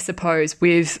triangle, I suppose,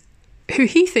 with who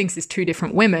he thinks is two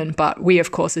different women, but we,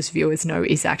 of course, as viewers know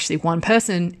is actually one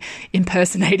person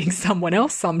impersonating someone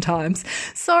else sometimes.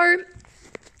 So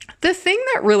the thing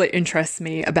that really interests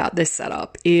me about this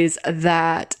setup is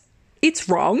that it's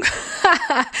wrong.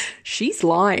 She's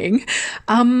lying.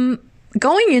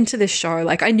 Going into this show,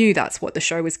 like, I knew that's what the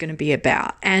show was going to be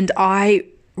about. And I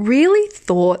really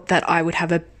thought that I would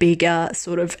have a bigger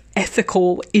sort of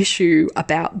ethical issue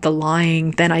about the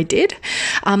lying than I did.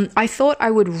 I thought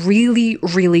I would really,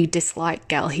 really dislike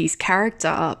Galhi's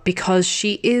character because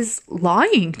she is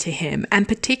lying to him, and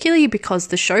particularly because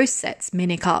the show sets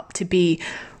Minik up to be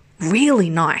really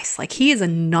nice. Like, he is a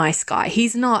nice guy.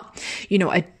 He's not,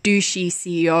 a douchey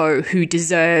CEO who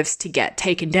deserves to get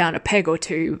taken down a peg or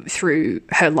two through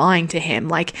her lying to him.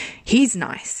 Like, he's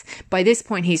nice. By this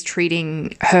point, he's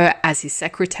treating her as his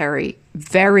secretary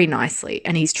very nicely,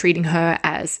 and he's treating her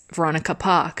as Veronica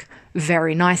Park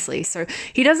very nicely. So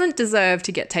he doesn't deserve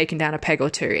to get taken down a peg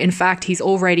or two. In fact, he's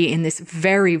already in this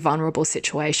very vulnerable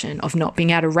situation of not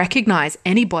being able to recognize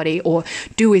anybody or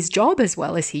do his job as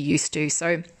well as he used to.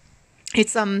 So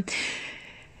it's, I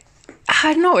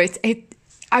don't know,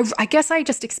 I guess I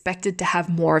just expected to have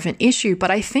more of an issue, but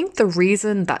I think the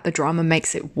reason that the drama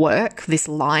makes it work, this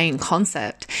lying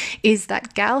concept, is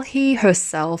that Galhi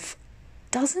herself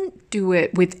doesn't do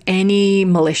it with any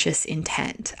malicious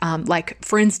intent. Like,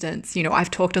 for instance,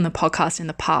 I've talked on the podcast in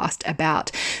the past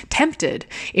about Tempted,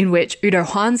 in which Udo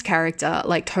Hwan's character,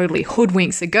 like, totally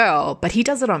hoodwinks a girl, but he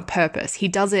does it on purpose. He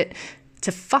does it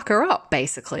to fuck her up,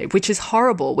 basically, which is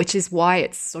horrible, which is why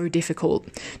it's so difficult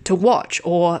to watch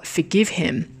or forgive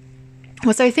him.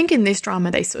 Well, so I think in this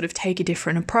drama, they sort of take a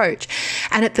different approach.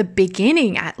 And at the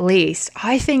beginning, at least,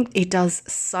 I think it does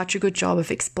such a good job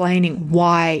of explaining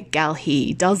why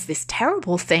Gal-hee does this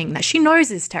terrible thing that she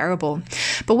knows is terrible.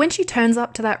 But when she turns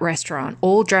up to that restaurant,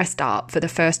 all dressed up for the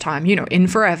first time, in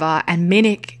forever, and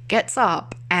Minik gets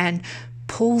up and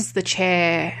pulls the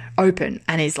chair open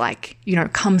and is like,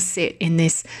 come sit in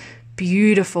this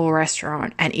beautiful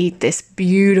restaurant and eat this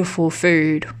beautiful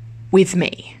food with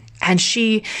me. And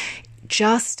she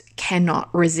just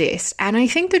cannot resist. And I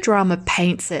think the drama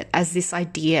paints it as this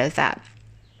idea that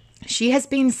she has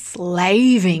been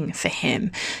slaving for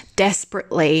him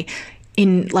desperately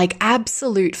in like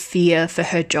absolute fear for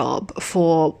her job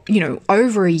for,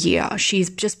 over a year. She's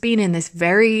just been in this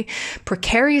very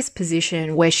precarious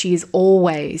position where she is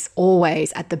always,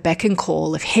 always at the beck and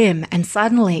call of him. And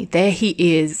suddenly there he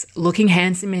is, looking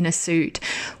handsome in a suit,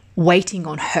 waiting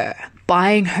on her,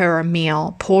 buying her a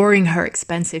meal, pouring her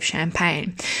expensive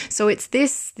champagne. So it's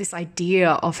this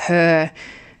idea of her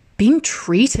being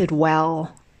treated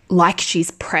well, like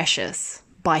she's precious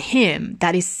by him,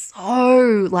 that is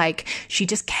so like she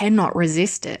just cannot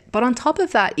resist it. But on top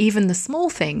of that, even the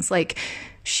small things, like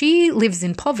she lives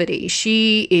in poverty.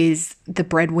 She is the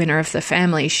breadwinner of the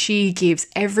family. She gives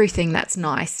everything that's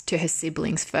nice to her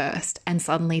siblings first. And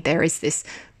suddenly there is this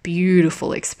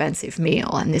beautiful, expensive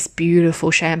meal and this beautiful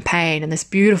champagne and this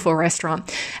beautiful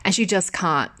restaurant, and she just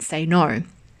can't say no.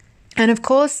 And of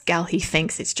course, Gal-hee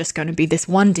thinks it's just going to be this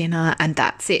one dinner and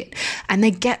that's it. And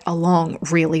they get along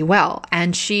really well.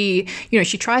 And she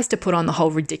tries to put on the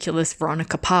whole ridiculous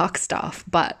Veronica Park stuff,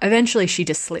 but eventually she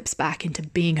just slips back into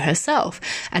being herself.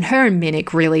 And her and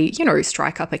Minik really,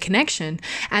 strike up a connection.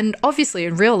 And obviously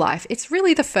in real life, it's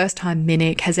really the first time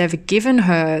Minik has ever given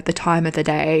her the time of the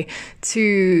day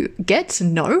to get to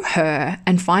know her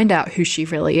and find out who she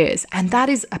really is. And that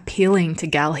is appealing to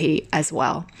Gal-hee as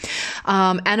well.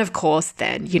 And of course,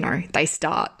 then, they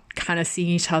start kind of seeing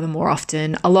each other more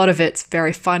often. A lot of it's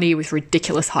very funny with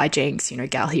ridiculous hijinks,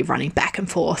 Gal-hee running back and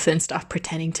forth and stuff,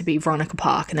 pretending to be Veronica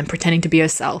Park and then pretending to be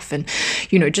herself and,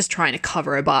 just trying to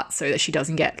cover her butt so that she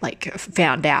doesn't get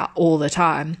found out all the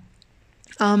time.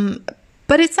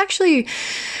 But it's actually,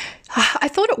 I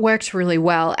thought it worked really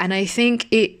well. And I think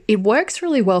it works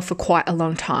really well for quite a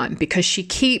long time because she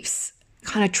keeps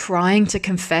kind of trying to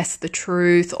confess the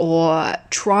truth or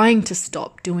trying to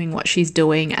stop doing what she's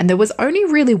doing. And there was only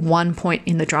really one point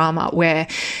in the drama where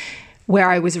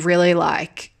I was really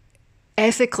like,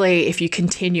 ethically, if you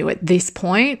continue at this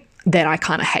point, then I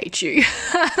kind of hate you.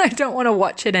 I don't want to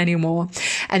watch it anymore.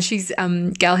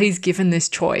 And Gal-hee's given this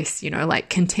choice,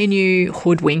 continue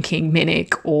hoodwinking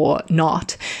Minik or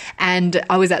not. And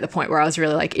I was at the point where I was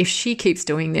really like, if she keeps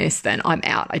doing this, then I'm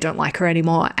out. I don't like her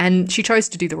anymore. And she chose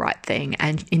to do the right thing.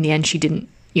 And in the end, she didn't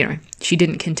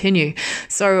continue.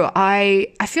 So I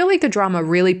feel like the drama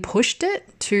really pushed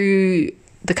it to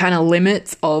the kind of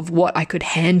limits of what I could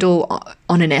handle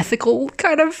on an ethical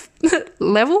kind of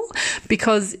level,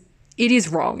 because it is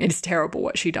wrong. It is terrible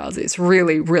what she does. It's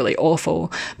really, really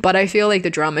awful. But I feel like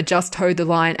the drama just towed the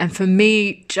line and for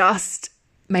me just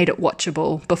made it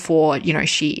watchable before,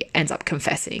 she ends up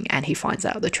confessing and he finds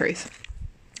out the truth.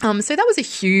 So that was a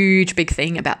huge, big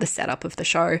thing about the setup of the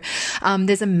show.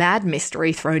 There's a mad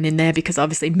mystery thrown in there because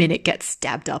obviously Minik gets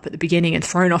stabbed up at the beginning and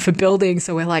thrown off a building.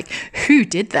 So we're like, who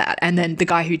did that? And then the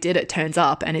guy who did it turns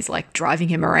up and is like driving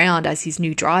him around as his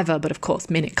new driver. But of course,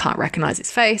 Minik can't recognize his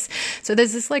face. So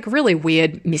there's this like really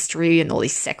weird mystery and all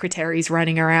these secretaries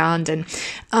running around. And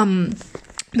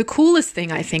the coolest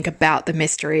thing I think about the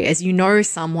mystery is,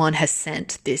 someone has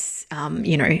sent this,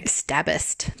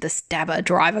 stabbist, the stabber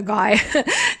driver guy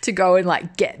to go and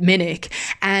like get Minik,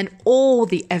 and all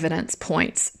the evidence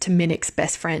points to Minik's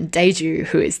best friend, Daeju,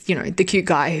 who is, the cute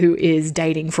guy who is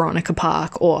dating Veronica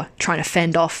Park or trying to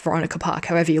fend off Veronica Park,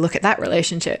 however you look at that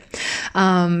relationship.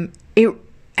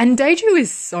 And Daeju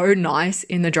is so nice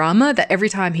in the drama that every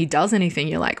time he does anything,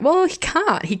 you're like, well, he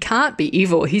can't be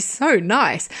evil. He's so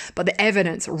nice. But the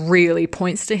evidence really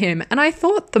points to him. And I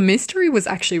thought the mystery was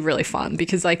actually really fun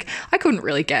because I couldn't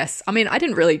really guess. I mean, I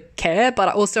didn't really care, but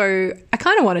I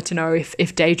kind of wanted to know if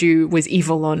Daeju was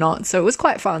evil or not. So it was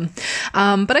quite fun.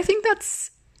 But I think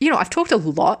that's, I've talked a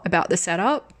lot about the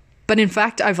setup. But in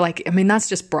fact, that's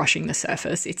just brushing the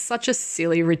surface. It's such a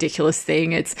silly, ridiculous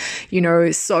thing. It's,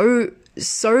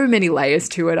 so many layers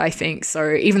to it, I think.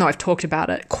 So even though I've talked about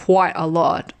it quite a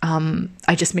lot,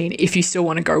 I just mean if you still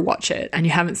want to go watch it and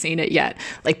you haven't seen it yet,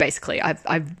 basically I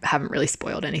haven't really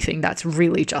spoiled anything. That's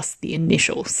really just the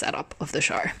initial setup of the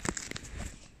show.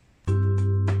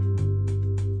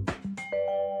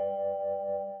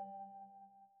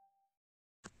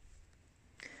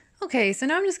 Okay, so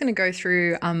now I'm just going to go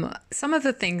through some of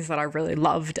the things that I really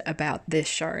loved about this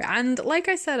show. And like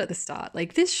I said at the start,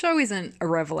 like this show isn't a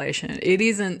revelation. It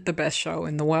isn't the best show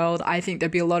in the world. I think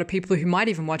there'd be a lot of people who might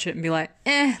even watch it and be like,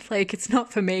 like it's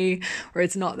not for me or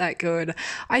it's not that good.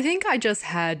 I think I just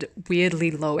had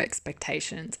weirdly low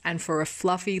expectations. And for a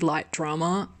fluffy, light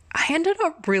drama, I ended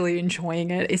up really enjoying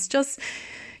it. It's just,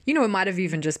 you know, it might have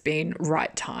even just been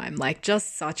right time, like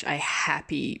just such a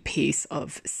happy piece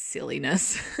of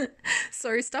silliness.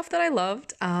 So stuff that I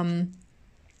loved.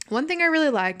 One thing I really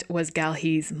liked was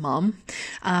Galhi's mum.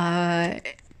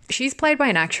 She's played by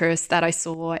an actress that I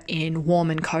saw in Warm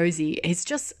and Cozy. It's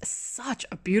just such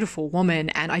a beautiful woman,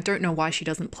 and I don't know why she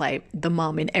doesn't play the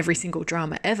mum in every single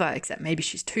drama ever, except maybe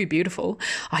she's too beautiful.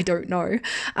 I don't know.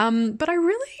 But I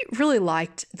really, really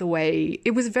liked the way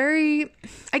it was very,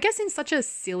 I guess in such a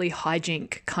silly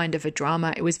hijink kind of a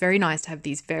drama, it was very nice to have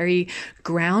these very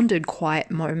grounded,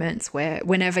 quiet moments where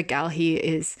whenever Galhi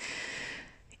is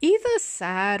either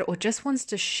sad or just wants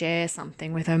to share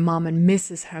something with her mum and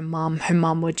misses her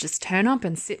mum would just turn up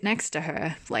and sit next to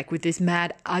her, like with this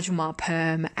mad Ajumma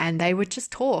perm, and they would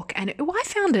just talk. And I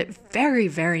found it very,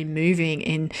 very moving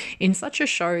in such a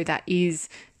show that is,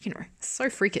 you know, so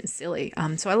freaking silly.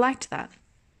 So I liked that.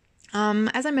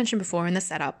 As I mentioned before in the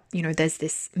setup, you know, there's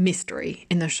this mystery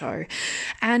in the show,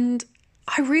 and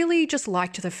I really just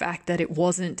liked the fact that it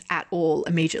wasn't at all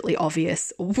immediately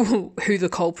obvious who the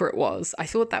culprit was. I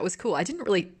thought that was cool. I didn't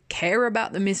really care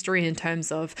about the mystery in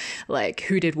terms of like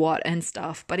who did what and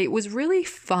stuff, but it was really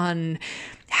fun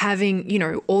having, you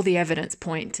know, all the evidence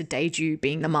point to Daeju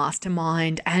being the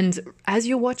mastermind. And as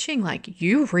you're watching, like,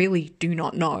 you really do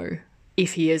not know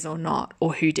if he is or not,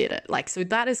 or who did it. Like, so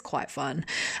that is quite fun.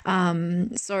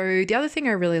 So the other thing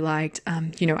I really liked,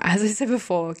 you know, as I said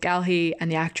before, Galhi and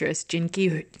the actress Jin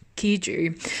Kiju,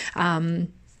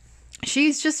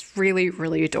 she's just really,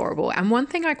 really adorable. And one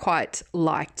thing I quite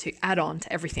like to add on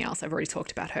to everything else, I've already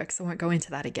talked about her because I won't go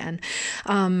into that again.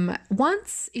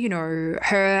 Once, you know,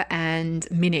 her and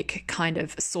Minik kind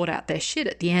of sort out their shit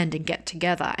at the end and get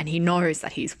together, and he knows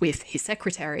that he's with his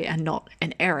secretary and not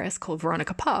an heiress called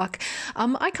Veronica Park, I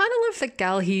kind of love that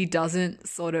Galhi doesn't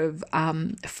sort of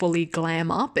fully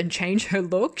glam up and change her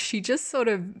look. She just sort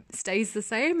of stays the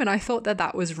same, and I thought that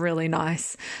that was really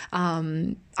nice.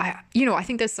 I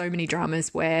think there's so many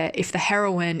dramas where if the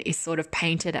heroine is sort of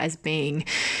painted as being,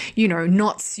 you know,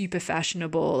 not super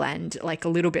fashionable and like a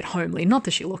little bit homely, not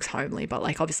that she looks homely, but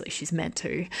like obviously she's meant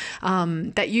to,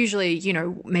 that usually, you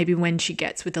know, maybe when she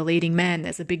gets with the leading man,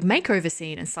 there's a big makeover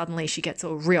scene and suddenly she gets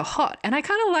all real hot. And I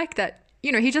kind of like that,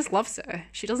 you know, he just loves her.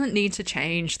 She doesn't need to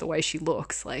change the way she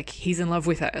looks. Like, he's in love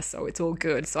with her, so it's all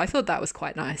good. So I thought that was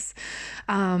quite nice.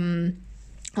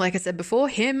 Like I said before,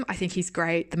 I think he's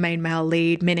great. The main male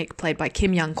lead, Minik, played by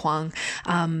Kim Young Kwang,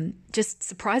 just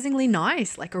surprisingly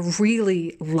nice, like a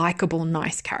really likable,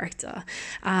 nice character.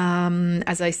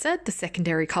 As I said, the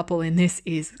secondary couple in this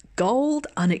is gold,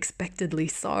 unexpectedly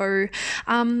so.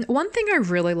 One thing I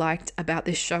really liked about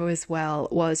this show as well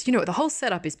was, you know, the whole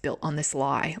setup is built on this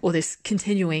lie, or this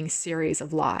continuing series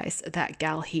of lies that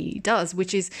Galhi does,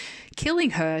 which is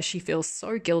killing her. She feels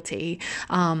so guilty.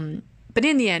 But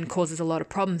in the end causes a lot of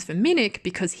problems for Minik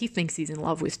because he thinks he's in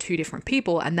love with two different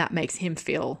people, and that makes him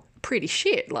feel pretty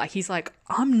shit. Like, he's like,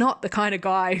 I'm not the kind of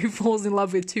guy who falls in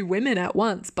love with two women at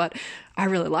once, but I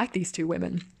really like these two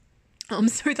women.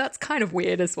 So that's kind of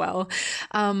weird as well.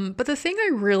 But the thing I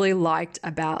really liked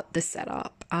about the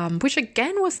setup, which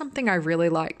again was something I really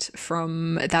liked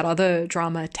from that other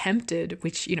drama, Tempted,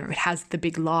 which, you know, it has the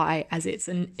big lie as it's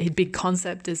a big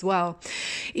concept as well,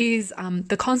 is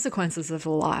the consequences of the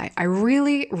lie. I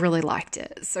really, really liked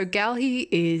it. So Galhi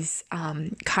is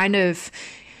kind of,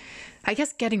 I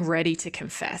guess, getting ready to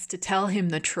confess, to tell him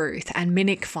the truth, and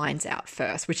Minik finds out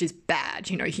first, which is bad.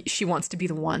 You know, she wants to be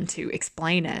the one to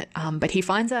explain it, but he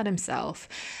finds out himself,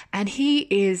 and he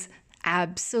is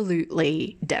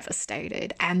absolutely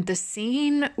devastated. And the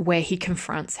scene where he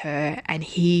confronts her and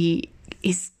he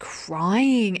is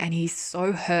crying and he's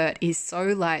so hurt is so,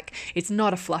 like, it's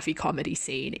not a fluffy comedy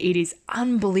scene. It is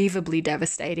unbelievably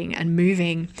devastating and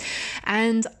moving.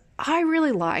 And I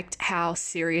really liked how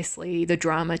seriously the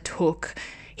drama took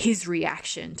his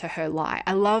reaction to her lie.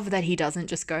 I love that he doesn't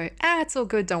just go, it's all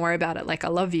good, don't worry about it, like, I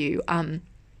love you.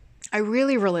 I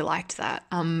really, really liked that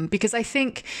because I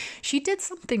think she did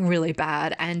something really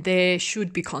bad and there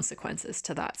should be consequences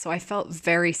to that. So I felt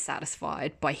very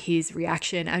satisfied by his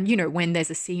reaction. And, you know, when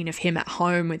there's a scene of him at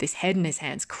home with his head in his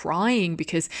hands crying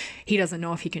because he doesn't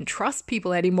know if he can trust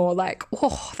people anymore, like,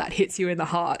 oh, that hits you in the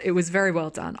heart. It was very well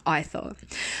done, I thought.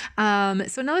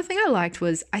 So another thing I liked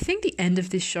was I think the end of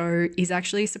this show is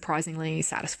actually surprisingly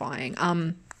satisfying.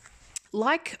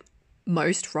 like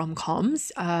most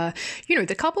rom-coms,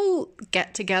 the couple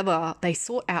get together, they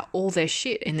sort out all their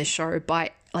shit in this show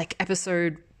by like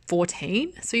episode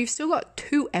 14. So you've still got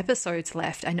 2 episodes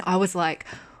left. And I was like,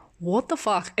 what the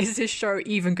fuck is this show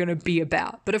even going to be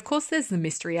about? But of course, there's the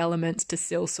mystery elements to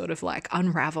still sort of like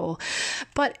unravel.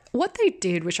 But what they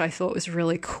did, which I thought was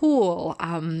really cool,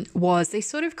 was they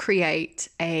sort of create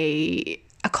a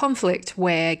conflict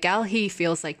where Gal-hee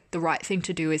feels like the right thing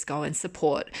to do is go and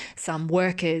support some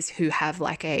workers who have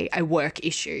like a work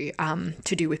issue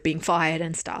to do with being fired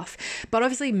and stuff. But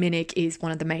obviously Minik is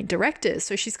one of the main directors,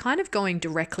 so she's kind of going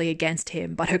directly against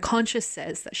him, but her conscience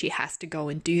says that she has to go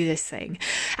and do this thing.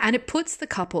 And it puts the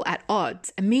couple at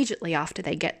odds immediately after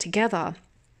they get together.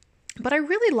 But I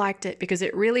really liked it because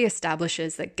it really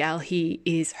establishes that Gal-hee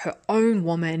is her own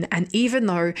woman. And even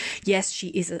though, yes, she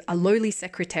is a lowly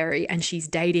secretary and she's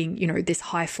dating, this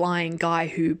high-flying guy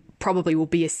who probably will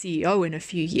be a CEO in a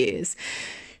few years,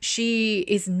 she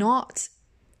is not,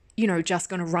 just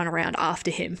going to run around after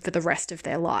him for the rest of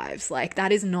their lives. Like,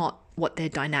 that is not what their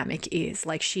dynamic is.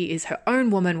 Like, she is her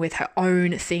own woman with her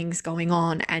own things going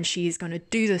on, and she is going to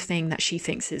do the thing that she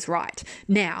thinks is right.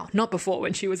 Now, not before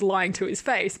when she was lying to his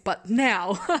face, but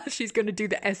now she's going to do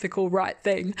the ethical right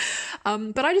thing.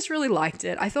 But I just really liked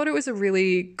it. I thought it was a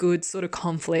really good sort of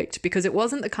conflict because it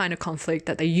wasn't the kind of conflict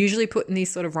that they usually put in these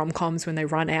sort of rom-coms when they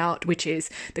run out, which is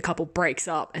the couple breaks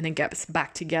up and then gets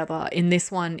back together. In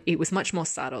this one, it was much more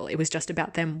subtle. It was just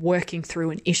about them working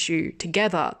through an issue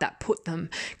together that put them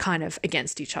kind of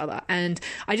against each other. And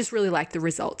I just really liked the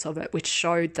results of it, which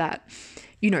showed that,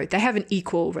 they have an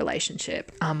equal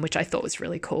relationship, which I thought was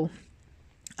really cool.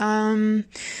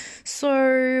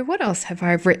 So what else have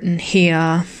I written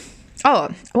here? Oh,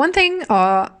 one thing,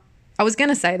 I was going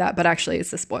to say that, but actually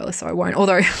it's a spoiler, so I won't,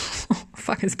 although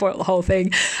fucking spoil the whole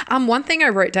thing. One thing I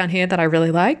wrote down here that I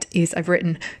really liked is I've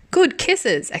written good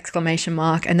kisses, !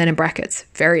 And then in brackets,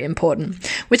 very important,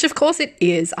 which of course it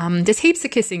is. There's heaps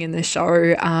of kissing in this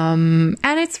show, and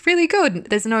it's really good.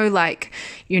 There's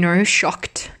no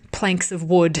shocked planks of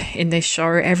wood in this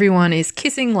show. Everyone is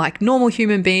kissing like normal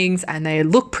human beings and they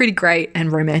look pretty great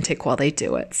and romantic while they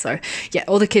do it. So yeah,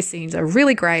 all the kiss scenes are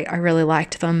really great. I really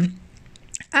liked them.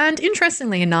 And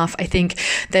interestingly enough, I think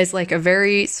there's like a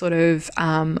very sort of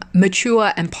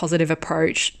mature and positive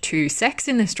approach to sex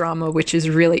in this drama, which is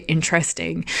really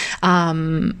interesting.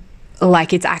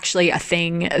 Like it's actually a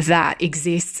thing that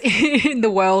exists in the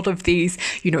world of these,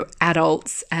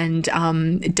 adults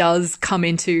and does come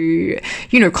into,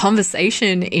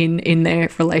 conversation in their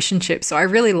relationship. So I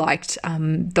really liked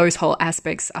those whole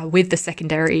aspects with the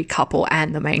secondary couple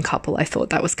and the main couple. I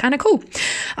thought that was kind of cool.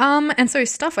 And so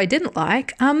stuff I didn't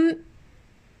like,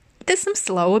 there's some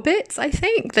slower bits, I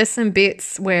think. There's some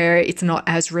bits where it's not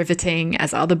as riveting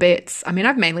as other bits. I mean,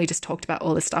 I've mainly just talked about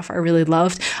all the stuff I really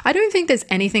loved. I don't think there's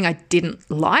anything I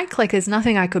didn't like. Like, there's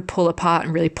nothing I could pull apart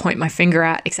and really point my finger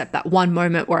at, except that one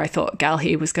moment where I thought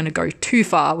Gal-hee was going to go too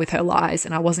far with her lies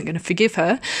and I wasn't going to forgive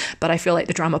her. But I feel like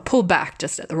the drama pulled back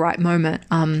just at the right moment.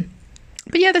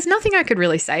 But yeah, there's nothing I could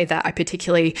really say that I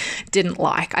particularly didn't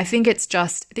like. I think it's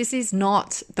just, this is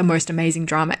not the most amazing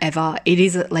drama ever. It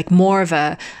is like more of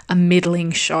a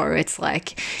middling show. It's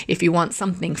like, if you want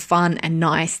something fun and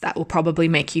nice that will probably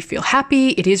make you feel happy,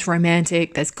 it is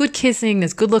romantic. There's good kissing,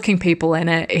 there's good looking people in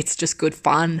it. It's just good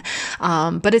fun.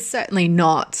 But it's certainly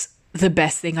not the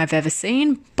best thing I've ever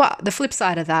seen. But the flip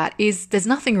side of that is there's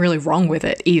nothing really wrong with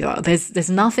it either. There's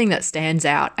nothing that stands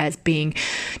out as being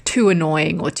too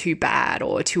annoying or too bad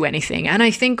or too anything. And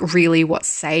I think really what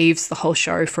saves the whole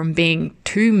show from being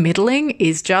too middling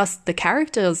is just the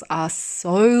characters are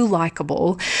so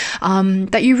likable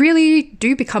that you really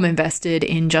do become invested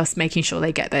in just making sure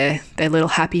they get their little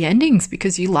happy endings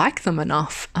because you like them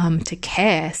enough to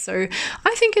care. So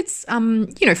I think it's,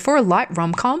 for a light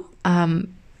rom-com,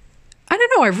 I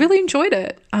don't know, I really enjoyed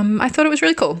it. I thought it was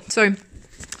really cool. So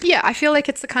yeah, I feel like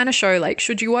it's the kind of show, like,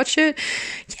 should you watch it?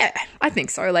 Yeah, I think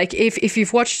so. Like, if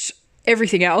you've watched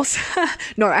everything else,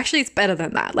 no, actually it's better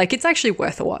than that. Like, it's actually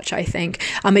worth a watch, I think.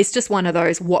 It's just one of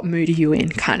those what mood are you in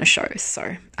kind of shows.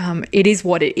 So it is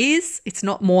what it is. It's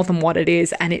not more than what it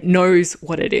is, and it knows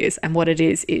what it is, and what it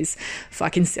is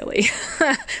fucking silly,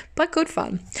 but good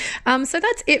fun. So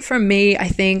that's it from me, I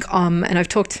think. And I've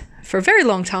talked for a very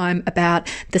long time about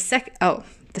the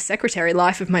secretary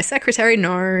life of my secretary.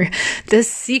 No, the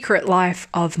secret life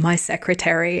of my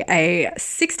secretary, a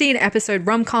 16 episode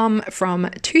rom-com from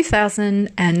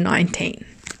 2019.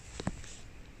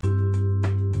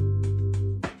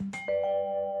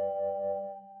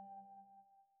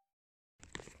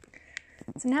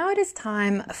 So now it is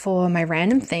time for my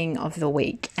random thing of the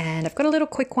week, and I've got a little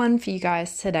quick one for you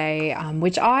guys today,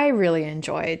 which I really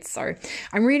enjoyed. So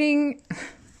I'm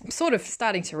sort of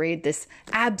starting to read this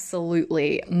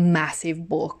absolutely massive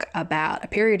book about a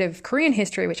period of Korean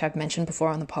history, which I've mentioned before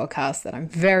on the podcast that I'm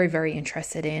very, very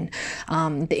interested in,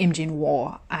 the Imjin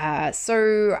War.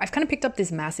 So I've kind of picked up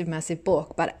this massive, massive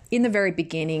book, but in the very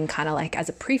beginning, kind of like as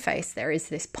a preface, there is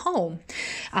this poem.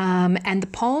 And the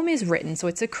poem is written, so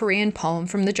it's a Korean poem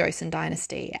from the Joseon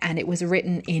Dynasty, and it was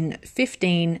written in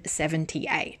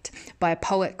 1578 by a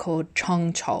poet called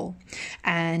Chung Chol.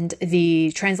 And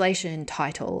the translation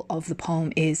title of the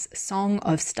poem is Song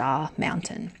of Star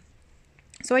Mountain.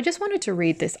 So I just wanted to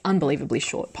read this unbelievably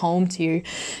short poem to you,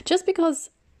 just because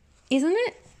isn't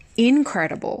it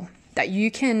incredible that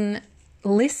you can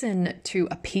listen to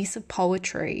a piece of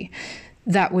poetry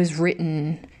that was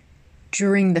written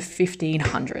during the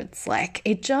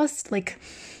 1500s?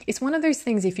 It's one of those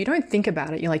things, if you don't think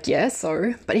about it, you're like, yeah,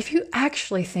 so, but if you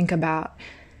actually think about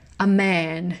a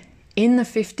man in the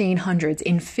 1500s,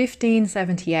 in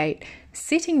 1578,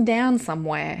 sitting down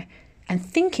somewhere and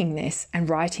thinking this and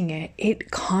writing it, it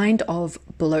kind of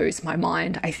blows my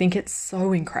mind. I think it's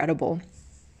so incredible.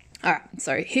 All right,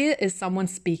 so here is someone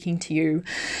speaking to you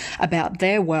about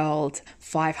their world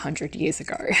 500 years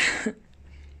ago.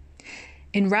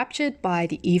 Enraptured by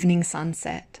the evening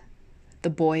sunset, the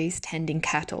boys tending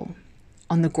cattle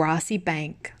on the grassy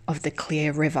bank of the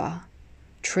clear river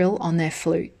trill on their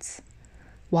flutes,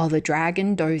 while the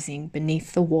dragon dozing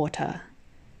beneath the water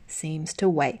seems to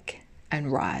wake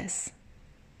and rise.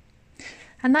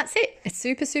 And that's it. It's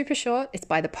super, super short. It's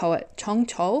by the poet Chung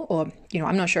Chol, or,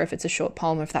 I'm not sure if it's a short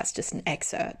poem or if that's just an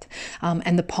excerpt.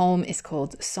 And the poem is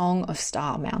called Song of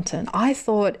Star Mountain. I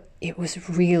thought it was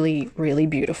really, really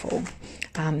beautiful.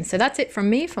 So that's it from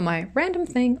me for my random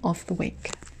thing of the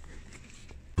week.